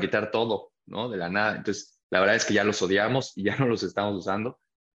empezaron a quitar todo, ¿no? De la nada. Entonces, la verdad es que ya los odiamos y ya no los estamos usando,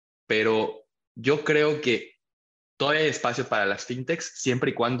 pero yo creo que todavía hay espacio para las fintechs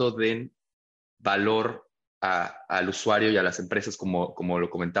siempre y cuando den valor al usuario y a las empresas, como lo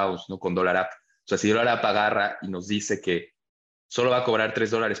comentábamos, ¿no? Con DolarApp. O sea, si DolarApp agarra y nos dice que solo va a cobrar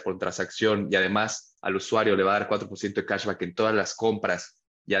 $3 por transacción y además al usuario le va a dar 4% de cashback en todas las compras,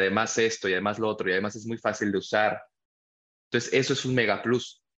 y además esto, y además lo otro, y además es muy fácil de usar. Entonces, eso es un mega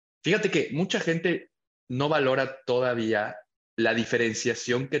plus. Fíjate que mucha gente no valora todavía la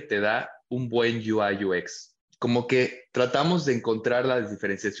diferenciación que te da un buen UI UX. Como que tratamos de encontrar las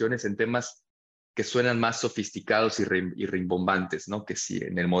diferenciaciones en temas que suenan más sofisticados y rimbombantes, ¿no? Que si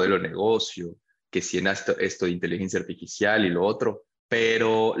en el modelo de negocio, que si en esto de inteligencia artificial y lo otro.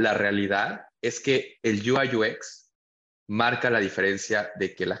 Pero la realidad es que el UI UX marca la diferencia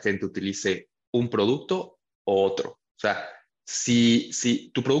de que la gente utilice un producto o otro. O sea,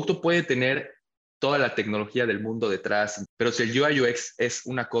 si tu producto puede tener toda la tecnología del mundo detrás, pero si el UI UX es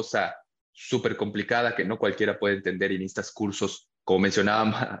una cosa súper complicada que no cualquiera puede entender y necesitas cursos, como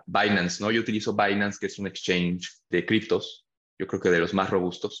mencionaba Binance, ¿no? Yo utilizo Binance, que es un exchange de criptos, yo creo que de los más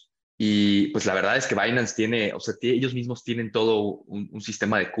robustos. Y pues la verdad es que Binance tiene, o sea, ellos mismos tienen todo un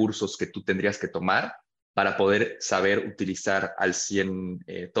sistema de cursos que tú tendrías que tomar para poder saber utilizar al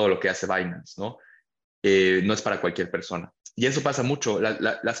 100 todo lo que hace Binance, ¿no? No es para cualquier persona. Y eso pasa mucho.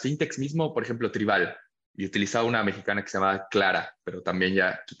 Las fintechs mismo, por ejemplo, Tribal, y utilizaba una mexicana que se llamaba Clara, pero también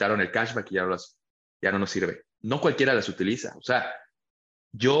ya quitaron el cashback y ya no nos sirve. No cualquiera las utiliza. O sea,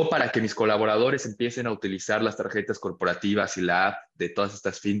 yo para que mis colaboradores empiecen a utilizar las tarjetas corporativas y la app de todas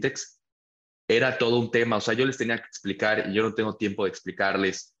estas fintechs, era todo un tema. O sea, yo les tenía que explicar y yo no tengo tiempo de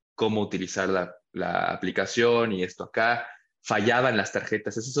explicarles cómo utilizar la aplicación y esto acá. Fallaban las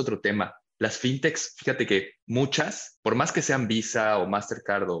tarjetas, ese es otro tema. Las fintechs, fíjate que muchas, por más que sean Visa o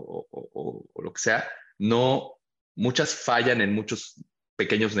Mastercard o lo que sea, no, muchas fallan en muchos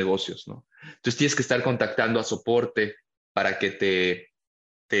pequeños negocios, ¿no? Entonces tienes que estar contactando a soporte para que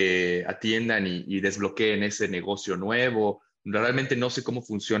te atiendan y desbloqueen ese negocio nuevo. Realmente no sé cómo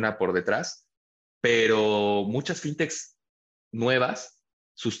funciona por detrás, pero muchas fintechs nuevas,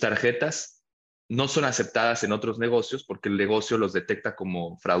 sus tarjetas no son aceptadas en otros negocios porque el negocio los detecta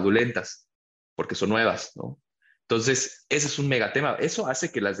como fraudulentas, porque son nuevas, ¿no? Entonces, ese es un megatema. Eso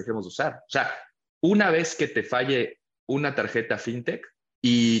hace que las dejemos de usar. O sea, una vez que te falle una tarjeta fintech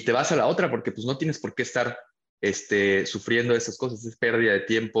y te vas a la otra, porque pues no tienes por qué estar sufriendo esas cosas, es pérdida de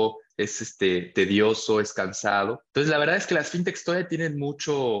tiempo, es tedioso, es cansado. Entonces, la verdad es que las fintechs todavía tienen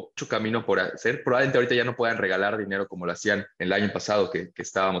mucho camino por hacer. Probablemente ahorita ya no puedan regalar dinero como lo hacían el año pasado, que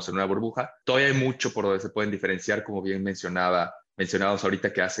estábamos en una burbuja. Todavía hay mucho por donde se pueden diferenciar, como bien mencionábamos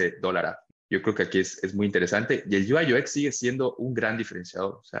ahorita que hace DolarApp. Yo creo que aquí es muy interesante y el UI UX sigue siendo un gran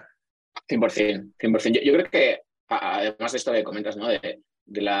diferenciador. O sea, 100%, 100%. Yo creo que, además de esto que comentas, ¿no? De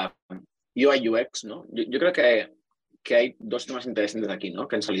la UI UX, ¿no? Yo creo que hay dos temas interesantes aquí, ¿no?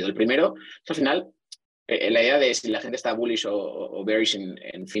 Que han salido. El primero, al final, la idea de si la gente está bullish o bearish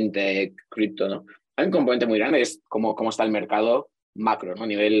en fintech, cripto, ¿no? Hay un componente muy grande, es cómo está el mercado macro, ¿no? A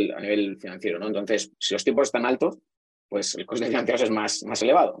nivel financiero, ¿no? Entonces, si los tipos están altos, pues el coste de financieros es más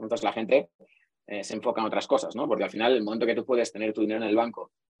elevado. Entonces, la gente se enfoca en otras cosas, ¿no? Porque al final, el momento que tú puedes tener tu dinero en el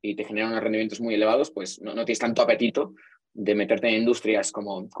banco y te generan unos rendimientos muy elevados, pues no tienes tanto apetito de meterte en industrias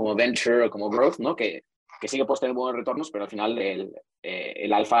como venture o como growth, ¿no? Que sí que puedes tener buenos retornos, pero al final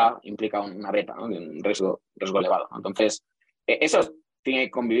el alfa implica una beta, ¿no? Un riesgo elevado, ¿no? Entonces, eso tiene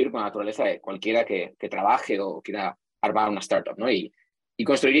que convivir con la naturaleza de cualquiera que trabaje o quiera armar una startup, ¿no? Y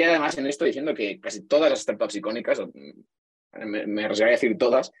construiría además en esto diciendo que casi todas las startups icónicas, me arriesgaría a decir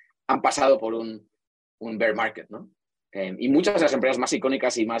todas, han pasado por un bear market, ¿no? Y muchas de las empresas más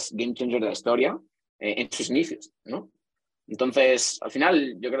icónicas y más game changer de la historia en sus inicios, ¿no? Entonces, al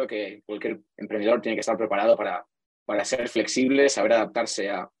final, yo creo que cualquier emprendedor tiene que estar preparado para ser flexible, saber adaptarse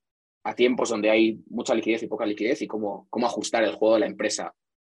a tiempos donde hay mucha liquidez y poca liquidez y cómo ajustar el juego de la empresa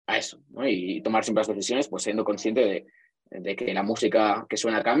a eso, ¿no? Y tomar siempre las decisiones, pues siendo consciente de que la música que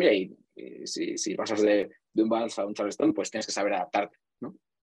suena cambia y si pasas de un vals a un charleston, pues tienes que saber adaptarte, ¿no?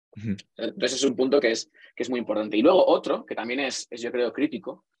 Entonces es un punto que es muy importante. Y luego otro, que también es yo creo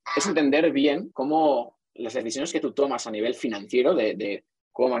crítico, es entender bien cómo las decisiones que tú tomas a nivel financiero de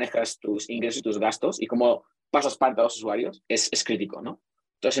cómo manejas tus ingresos y tus gastos y cómo pasas parte a los usuarios es crítico, ¿no?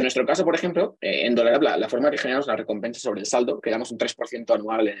 Entonces, en nuestro caso, por ejemplo, en DolarApp, la forma que generamos la recompensa sobre el saldo, que damos un 3%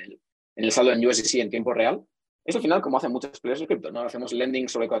 anual en el saldo en USDc en tiempo real, es al final como hacen muchos players de cripto, ¿no? Hacemos lending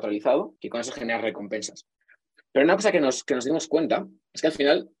sobre colateralizado y con eso generas recompensas. Pero una cosa que nos dimos cuenta es que al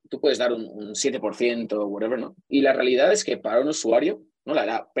final tú puedes dar un 7% o whatever, ¿no? Y la realidad es que para un usuario, ¿no?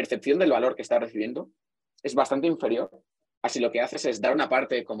 La percepción del valor que está recibiendo es bastante inferior a si lo que haces es dar una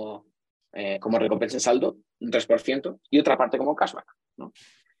parte como recompensa en saldo, un 3%, y otra parte como cashback, ¿no?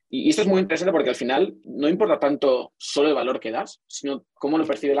 Y esto es muy interesante porque al final no importa tanto solo el valor que das, sino cómo lo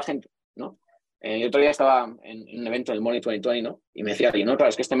percibe la gente, ¿no? El otro día estaba en un evento del Money 2020, ¿no? Y me decía, y no, claro,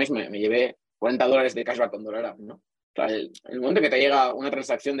 es que este mes me llevé $40 de cashback con DolarApp, ¿no? Claro, el momento que te llega una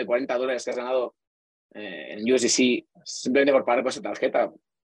transacción de $40 que has ganado en USDC simplemente por pagar con esa tarjeta,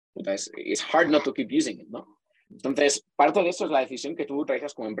 puta, it's hard not to keep using it, ¿no? Entonces, parte de eso es la decisión que tú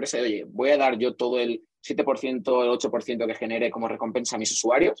realizas como empresa de, oye, voy a dar yo todo el 7%, el 8% que genere como recompensa a mis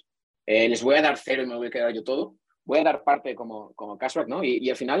usuarios, les voy a dar cero y me voy a quedar yo todo, voy a dar parte como cashback, ¿no? Y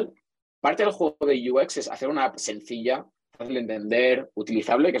al final, parte del juego de UX es hacer una app sencilla, fácil de entender,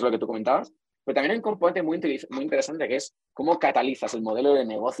 utilizable, que es lo que tú comentabas, pero también hay un componente muy interesante que es cómo catalizas el modelo de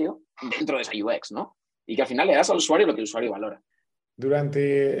negocio dentro de esa UX, ¿no? Y que al final le das al usuario lo que el usuario valora.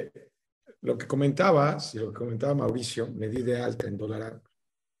 Durante lo que comentabas y lo que comentaba Mauricio, me di de alta en DolarApp.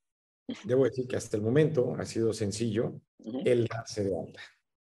 Debo decir que hasta el momento ha sido sencillo el darse de alta,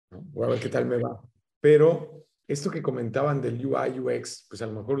 ¿no? Voy a ver qué tal me va. Pero esto que comentaban del UI UX, pues a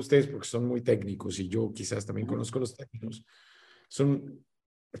lo mejor ustedes, porque son muy técnicos y yo quizás también conozco los términos, son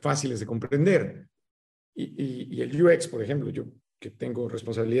fáciles de comprender. Y el UX, por ejemplo, yo que tengo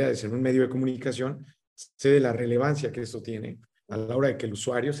responsabilidades en un medio de comunicación, sé de la relevancia que esto tiene a la hora de que el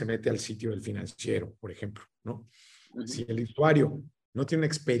usuario se mete al sitio del financiero, por ejemplo, ¿no? Si el usuario no tiene una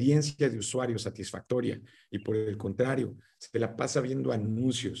experiencia de usuario satisfactoria y por el contrario, se la pasa viendo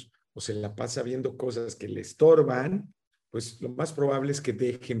anuncios o se la pasa viendo cosas que le estorban, pues lo más probable es que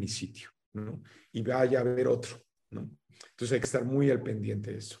deje mi sitio, ¿no? Y vaya a ver otro, ¿no? Entonces hay que estar muy al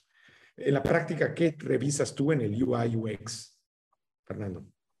pendiente de eso. En la práctica, ¿qué revisas tú en el UI UX, Fernando?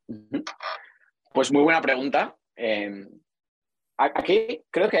 Pues muy buena pregunta. Aquí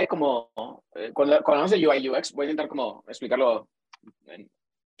creo que hay como, cuando hablamos de UI UX, voy a intentar como explicarlo en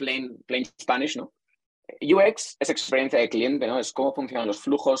plain Spanish, ¿no? UX es experiencia de cliente, ¿no? Es cómo funcionan los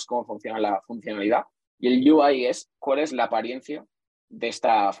flujos, cómo funciona la funcionalidad. Y el UI es cuál es la apariencia de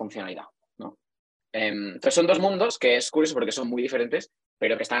esta funcionalidad, ¿no? Entonces son dos mundos que es curioso porque son muy diferentes,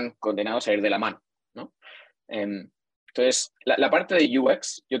 pero que están condenados a ir de la mano, ¿no? Entonces, la parte de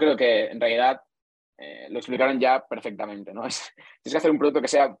UX, yo creo que en realidad lo explicaron ya perfectamente, ¿no? Tienes que hacer un producto que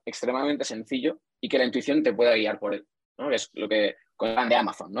sea extremadamente sencillo y que la intuición te pueda guiar por él, ¿no? Es lo que hablan de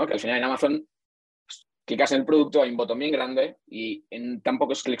Amazon, ¿no? Que al final en Amazon clicas en el producto, hay un botón bien grande y en tan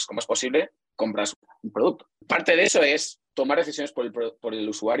pocos clics como es posible, compras un producto. Parte de eso es tomar decisiones por el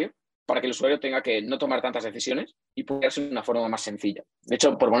usuario, para que el usuario tenga que no tomar tantas decisiones y pueda ser de una forma más sencilla. De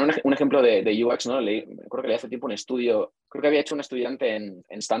hecho, por poner un ejemplo de UX, ¿no? Creo que leí hace tiempo un estudio, creo que había hecho un estudiante en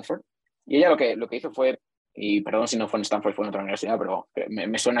Stanford, y ella lo que hizo fue, y perdón si no fue en Stanford, fue en otra universidad, pero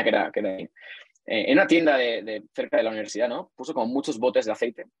me suena que era ahí. En una tienda cerca de la universidad, ¿no? Puso como muchos botes de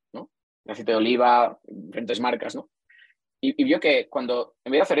aceite, ¿no? De aceite de oliva, diferentes marcas, ¿no? Y vio que cuando,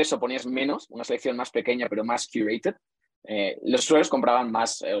 en vez de hacer eso, ponías menos, una selección más pequeña, pero más curated, los usuarios compraban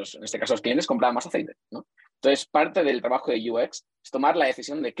más, en este caso los clientes compraban más aceite, ¿no? Entonces, parte del trabajo de UX es tomar la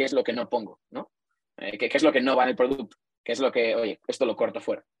decisión de qué es lo que no pongo, ¿no? Qué es lo que no va en el producto, qué es lo que, oye, esto lo corto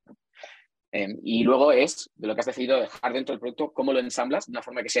fuera, ¿no? Y luego es de lo que has decidido dejar dentro del producto, cómo lo ensamblas de una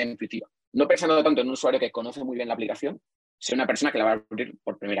forma que sea intuitiva. No pensando tanto en un usuario que conoce muy bien la aplicación, sino una persona que la va a abrir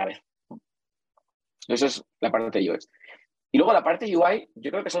por primera vez, ¿no? Eso es la parte de UX. Y luego la parte UI,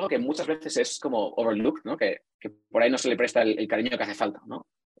 yo creo que es algo que muchas veces es como overlooked, ¿no? Que por ahí no se le presta el cariño que hace falta, ¿no?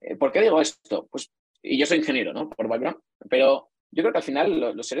 ¿Por qué digo esto? Pues, y yo soy ingeniero, ¿no? Por background, pero yo creo que al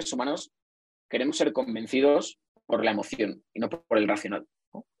final los seres humanos queremos ser convencidos por la emoción y no por el racional,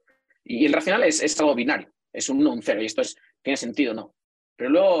 ¿no? Y el racional es algo binario, es un 1 un 0, y esto tiene sentido, ¿no? Pero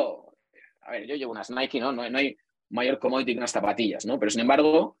luego, a ver, yo llevo unas Nike, ¿no? No hay mayor commodity que unas zapatillas, ¿no? Pero sin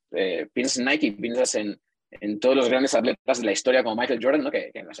embargo, piensas en Nike y piensas en todos los grandes atletas de la historia como Michael Jordan, ¿no? que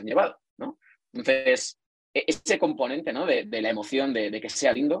las han llevado, ¿no? Entonces, ese componente, ¿no? de la emoción, de que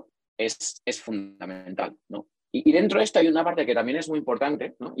sea lindo, es fundamental, ¿no? Y dentro de esto hay una parte que también es muy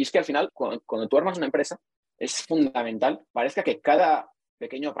importante, ¿no? Y es que al final, cuando tú armas una empresa, es fundamental, parezca que cada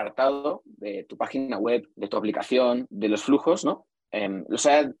pequeño apartado de tu página web, de tu aplicación, de los flujos, ¿no? Los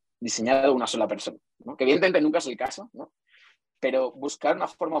haya diseñado una sola persona, ¿no? Que evidentemente nunca es el caso, ¿no? Pero buscar una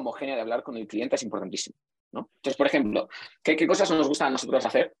forma homogénea de hablar con el cliente es importantísimo, ¿no? Entonces, por ejemplo, ¿qué cosas nos gusta a nosotros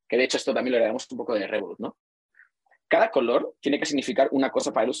hacer? Que de hecho esto también lo heredamos un poco de Revolut, ¿no? Cada color tiene que significar una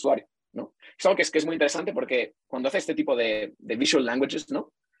cosa para el usuario, ¿no? Es algo que es muy interesante porque cuando hace este tipo de visual languages,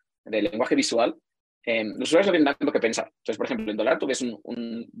 ¿no? De lenguaje visual, los usuarios no tienen tanto que pensar. Entonces, por ejemplo, en dólar tú ves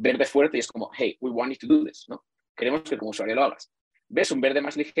un verde fuerte y es como, hey, we want you to do this, ¿no? Queremos que como usuario lo hagas. Ves un verde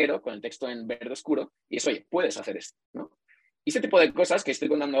más ligero con el texto en verde oscuro y es, oye, puedes hacer esto, ¿no? Y este tipo de cosas que estoy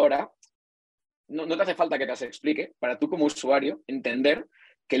contando ahora, no te hace falta que te las explique para tú como usuario entender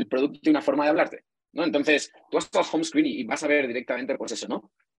que el producto tiene una forma de hablarte, ¿no? Entonces, tú vas al home screen y vas a ver directamente, pues eso,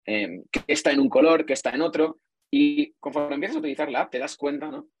 ¿no? Que está en un color, que está en otro, y conforme empiezas a utilizar la app, te das cuenta,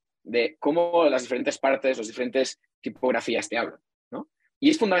 ¿no? De cómo las diferentes partes, las diferentes tipografías te hablan, ¿no? Y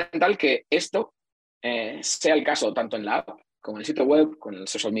es fundamental que esto sea el caso tanto en la app como en el sitio web, con el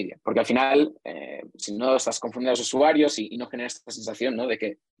social media. Porque al final, si no estás confundiendo a los usuarios y no generas esta sensación, ¿no? de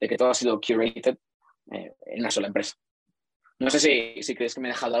que todo ha sido curated en una sola empresa. No sé si crees que me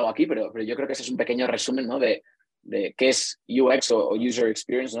he dejado algo aquí, pero yo creo que ese es un pequeño resumen, ¿no? de qué es UX o User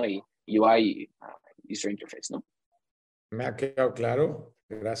Experience, ¿no? Y UI, User Interface, ¿no? Me ha quedado claro,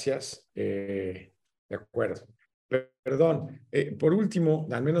 gracias. De acuerdo. Perdón, por último,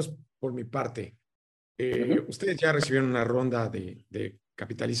 al menos por mi parte, ustedes ya recibieron una ronda de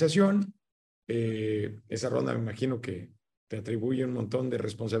capitalización. Esa ronda me imagino que te atribuye un montón de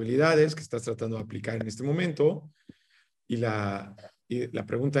responsabilidades que estás tratando de aplicar en este momento. Y la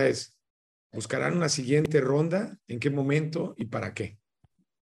pregunta es, ¿buscarán una siguiente ronda? ¿En qué momento y para qué?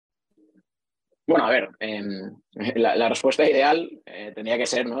 Bueno, a ver, la respuesta ideal tendría que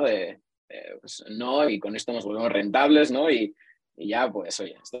ser, ¿no? Pues, no, y con esto nos volvemos rentables, ¿no? Y ya, pues,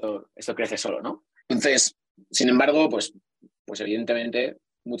 oye, esto crece solo, ¿no? Entonces, sin embargo, pues evidentemente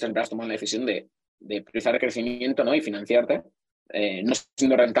muchas empresas toman la decisión de priorizar el crecimiento, ¿no? Y financiarte, no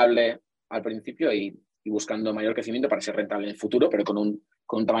siendo rentable al principio y buscando mayor crecimiento para ser rentable en el futuro, pero con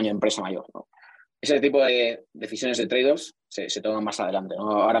un tamaño de empresa mayor, ¿no? Ese tipo de decisiones de trade-offs se toman más adelante,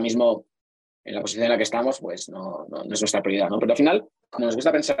 ¿no? Ahora mismo, en la posición en la que estamos, pues no es nuestra prioridad, ¿no? Pero al final, como nos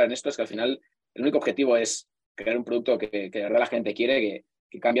gusta pensar en esto, es que al final el único objetivo es crear un producto que de verdad la gente quiere,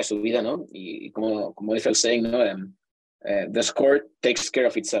 que cambia su vida, ¿no? Y como dice el saying, ¿no? The score takes care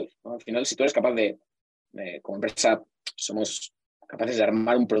of itself, ¿no? Al final, si tú eres capaz como empresa, somos capaces de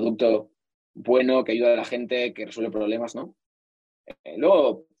armar un producto bueno, que ayuda a la gente, que resuelve problemas, ¿no?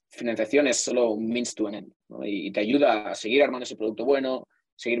 Luego, financiación es solo un means to an end, ¿no? Y te ayuda a seguir armando ese producto bueno,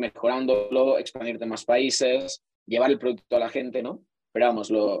 seguir mejorándolo, expandirte en más países, llevar el producto a la gente, ¿no? Pero vamos,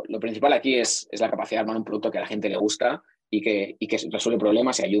 lo principal aquí es la capacidad de armar un producto que a la gente le gusta y que resuelve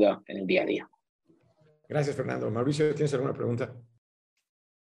problemas y ayuda en el día a día. Gracias, Fernando. Mauricio, ¿tienes alguna pregunta?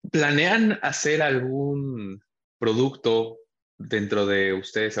 ¿Planean hacer algún producto dentro de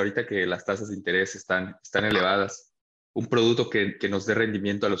ustedes, ahorita que las tasas de interés están elevadas, un producto que nos dé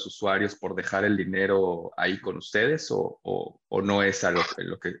rendimiento a los usuarios por dejar el dinero ahí con ustedes o no es en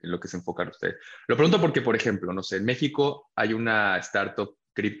lo que se enfocan ustedes? Lo pregunto porque, por ejemplo, no sé, en México hay una startup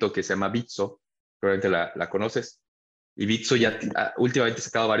cripto que se llama Bitso, probablemente la conoces, y Bitso ya últimamente ha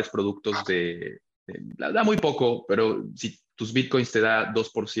sacado varios productos da muy poco, pero si tus bitcoins te da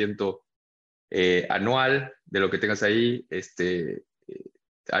 2% anual de lo que tengas ahí,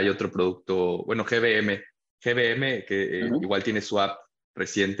 hay otro producto, bueno, GBM que igual tiene su app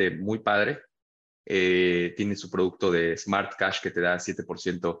reciente muy padre, tiene su producto de Smart Cash que te da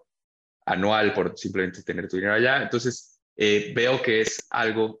 7% anual por simplemente tener tu dinero allá. Entonces, veo que es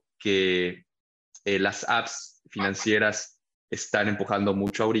algo que las apps financieras están empujando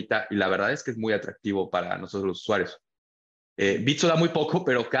mucho ahorita y la verdad es que es muy atractivo para nosotros los usuarios. Bitso da muy poco,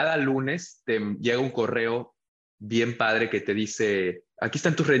 pero cada lunes te llega un correo bien padre que te dice, aquí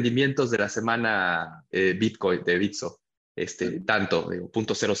están tus rendimientos de la semana Bitcoin de Bitso. Tanto, digo,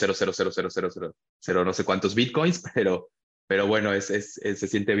 punto cero, cero, cero, cero, cero, cero, cero, cero, no sé cuántos Bitcoins, pero bueno, se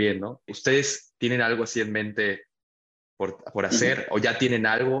siente bien, ¿no? ¿Ustedes tienen algo así en mente por hacer o ya tienen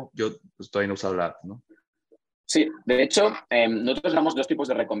algo? Yo pues, todavía no he usado la app, ¿no? Sí, de hecho, nosotros damos dos tipos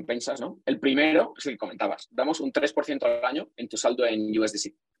de recompensas, ¿no? El primero es el que comentabas, damos un 3% al año en tu saldo en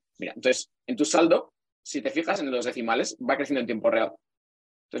USDc. Mira, entonces, en tu saldo, si te fijas en los decimales, va creciendo en tiempo real.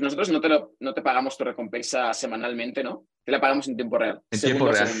 Entonces, nosotros no te pagamos tu recompensa semanalmente, ¿no? Te la pagamos en tiempo real, En tiempo segundo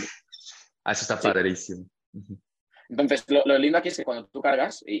a real. segundo. Eso está Sí. padrísimo. Entonces, lo lindo aquí es que cuando tú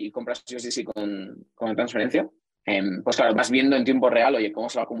cargas y compras USDC con transferencia, pues claro, vas viendo en tiempo real, oye, cómo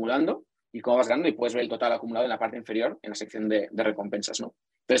se va acumulando y cómo vas ganando y puedes ver el total acumulado en la parte inferior, en la sección de recompensas, ¿no?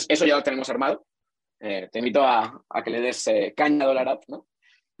 Entonces, eso ya lo tenemos armado. Te invito a que le des caña a DolarApp, ¿no?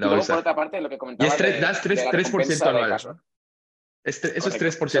 La Y voy a luego, por usar. otra parte, lo que Y es comentabas das de la 3% recompensa de anual, cashback. ¿no? Eso es Correcto.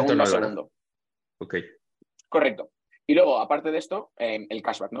 3% Segundo a anual, ¿verdad? segundo. Ok. Correcto. Y luego, aparte de esto, el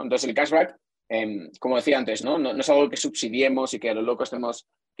cashback, ¿no? Entonces, el cashback, como decía antes, ¿no? No es algo que subsidiemos y que a lo loco estemos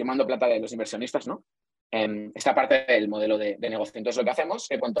quemando plata de los inversionistas, ¿no? Esta parte del modelo de negocio. Entonces, lo que hacemos es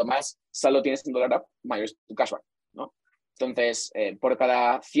que cuanto más saldo tienes en DolarApp, mayor es tu cashback, ¿no? Entonces, por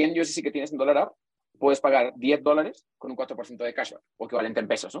cada 100 USDC que tienes en DolarApp, puedes pagar $10 con un 4% de cashback, o equivalente en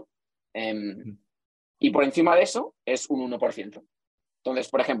pesos, ¿no? Y por encima de eso es un 1%. Entonces,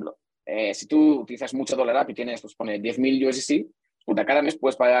 por ejemplo, si tú utilizas mucho DolarApp y tienes, pues pone 10.000 USDC, cada mes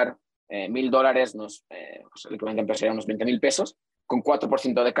puedes pagar $1.000, pues el equivalente en pesos sería unos 20.000 pesos, con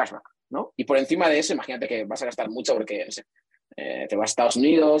 4% de cashback, ¿no? Y por encima de eso, imagínate que vas a gastar mucho porque, no sé, te vas a Estados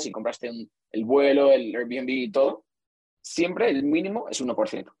Unidos y compraste el vuelo, el Airbnb y todo, siempre el mínimo es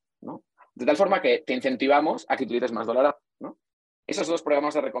 1%, ¿no? De tal forma que te incentivamos a que utilices más DolarApp, ¿no? Esos dos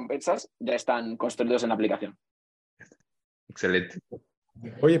programas de recompensas ya están construidos en la aplicación. Excelente.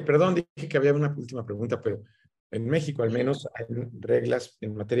 Oye, perdón, dije que había una última pregunta, pero en México al menos hay reglas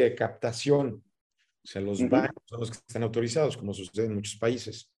en materia de captación. O sea, los bancos son los que están autorizados, como sucede en muchos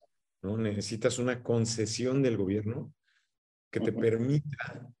países, ¿no? Necesitas una concesión del gobierno que te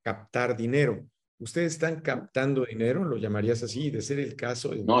permita captar dinero. ¿Ustedes están captando dinero? ¿Lo llamarías así? De ser el caso,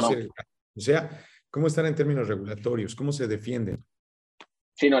 de no ser No. el caso. O sea, ¿cómo están en términos regulatorios? ¿Cómo se defienden?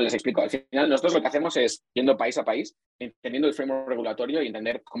 Sí, no, les explico. Al final, nosotros lo que hacemos es, yendo país a país, entendiendo el framework regulatorio y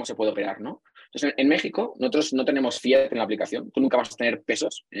entender cómo se puede operar, ¿no? Entonces, en México, nosotros no tenemos fiat en la aplicación. Tú nunca vas a tener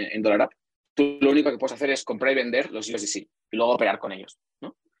pesos en DolarApp. Tú lo único que puedes hacer es comprar y vender los USDC y luego operar con ellos,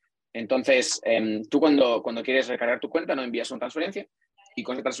 ¿no? Entonces, tú cuando quieres recargar tu cuenta, no envías una transferencia y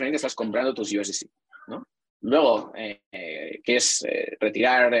con esa transferencia estás comprando tus USDC, ¿no? Luego, quieres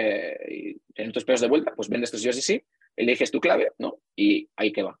retirar y tener tus pesos de vuelta, pues vendes tus USDC, eliges tu clave, ¿no? Y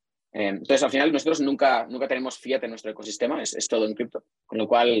ahí que va. Entonces, al final, nosotros nunca tenemos fiat en nuestro ecosistema, es todo en cripto, con lo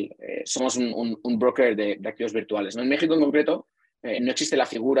cual somos un broker de activos virtuales, ¿no? En México, en concreto, no existe la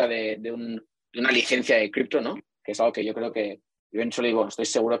figura de una licencia de cripto, ¿no? Que es algo que yo creo que, yo en solo digo, estoy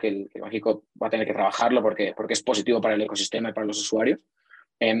seguro que México va a tener que trabajarlo porque es positivo para el ecosistema y para los usuarios.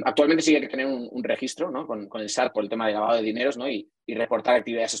 Actualmente sí hay que tener un registro, ¿no? con el SAT por el tema de lavado de dineros, ¿no? y reportar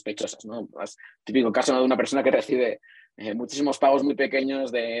actividades sospechosas, ¿no? Típico caso, ¿no? de una persona que recibe muchísimos pagos muy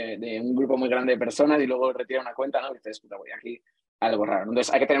pequeños de un grupo muy grande de personas y luego retira una cuenta, ¿no? Y dices, puta, voy aquí algo raro.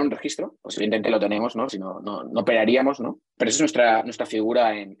 Entonces hay que tener un registro, pues evidentemente lo tenemos, ¿no? Si no operaríamos, ¿no? Pero esa es nuestra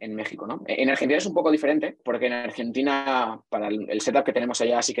figura en México, ¿no? En Argentina es un poco diferente, porque en Argentina, para el setup que tenemos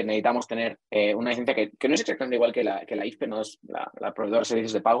allá, sí que necesitamos tener una licencia que no es exactamente igual que la IFPE, no es la proveedora de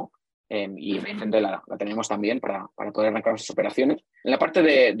servicios de pago, y evidentemente la tenemos también para poder arrancar nuestras operaciones. En la parte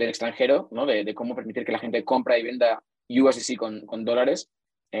del extranjero, ¿no? de cómo permitir que la gente compra y venda USDC con dólares,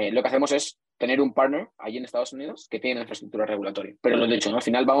 lo que hacemos es tener un partner allí en Estados Unidos que tiene infraestructura regulatoria. Pero lo dicho, ¿no? Al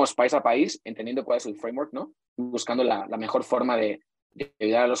final vamos país a país entendiendo cuál es el framework, ¿no? Buscando la mejor forma de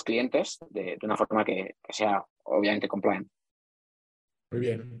ayudar a los clientes de una forma que sea obviamente compliant. Muy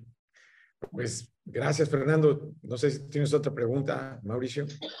bien. Pues gracias, Fernando. No sé si tienes otra pregunta, Mauricio.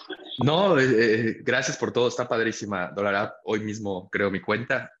 No, gracias por todo. Está padrísima DolarApp. Hoy mismo creo mi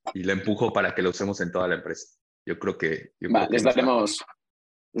cuenta y la empujo para que la usemos en toda la empresa. Yo creo que Les nos va.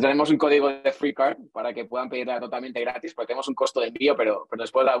 daremos un código de free card para que puedan pedirla totalmente gratis, porque tenemos un costo de envío, pero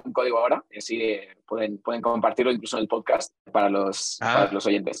les puedo dar un código ahora y así pueden compartirlo incluso en el podcast para los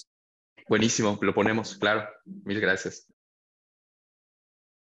oyentes. Buenísimo, lo ponemos, claro. Mil gracias.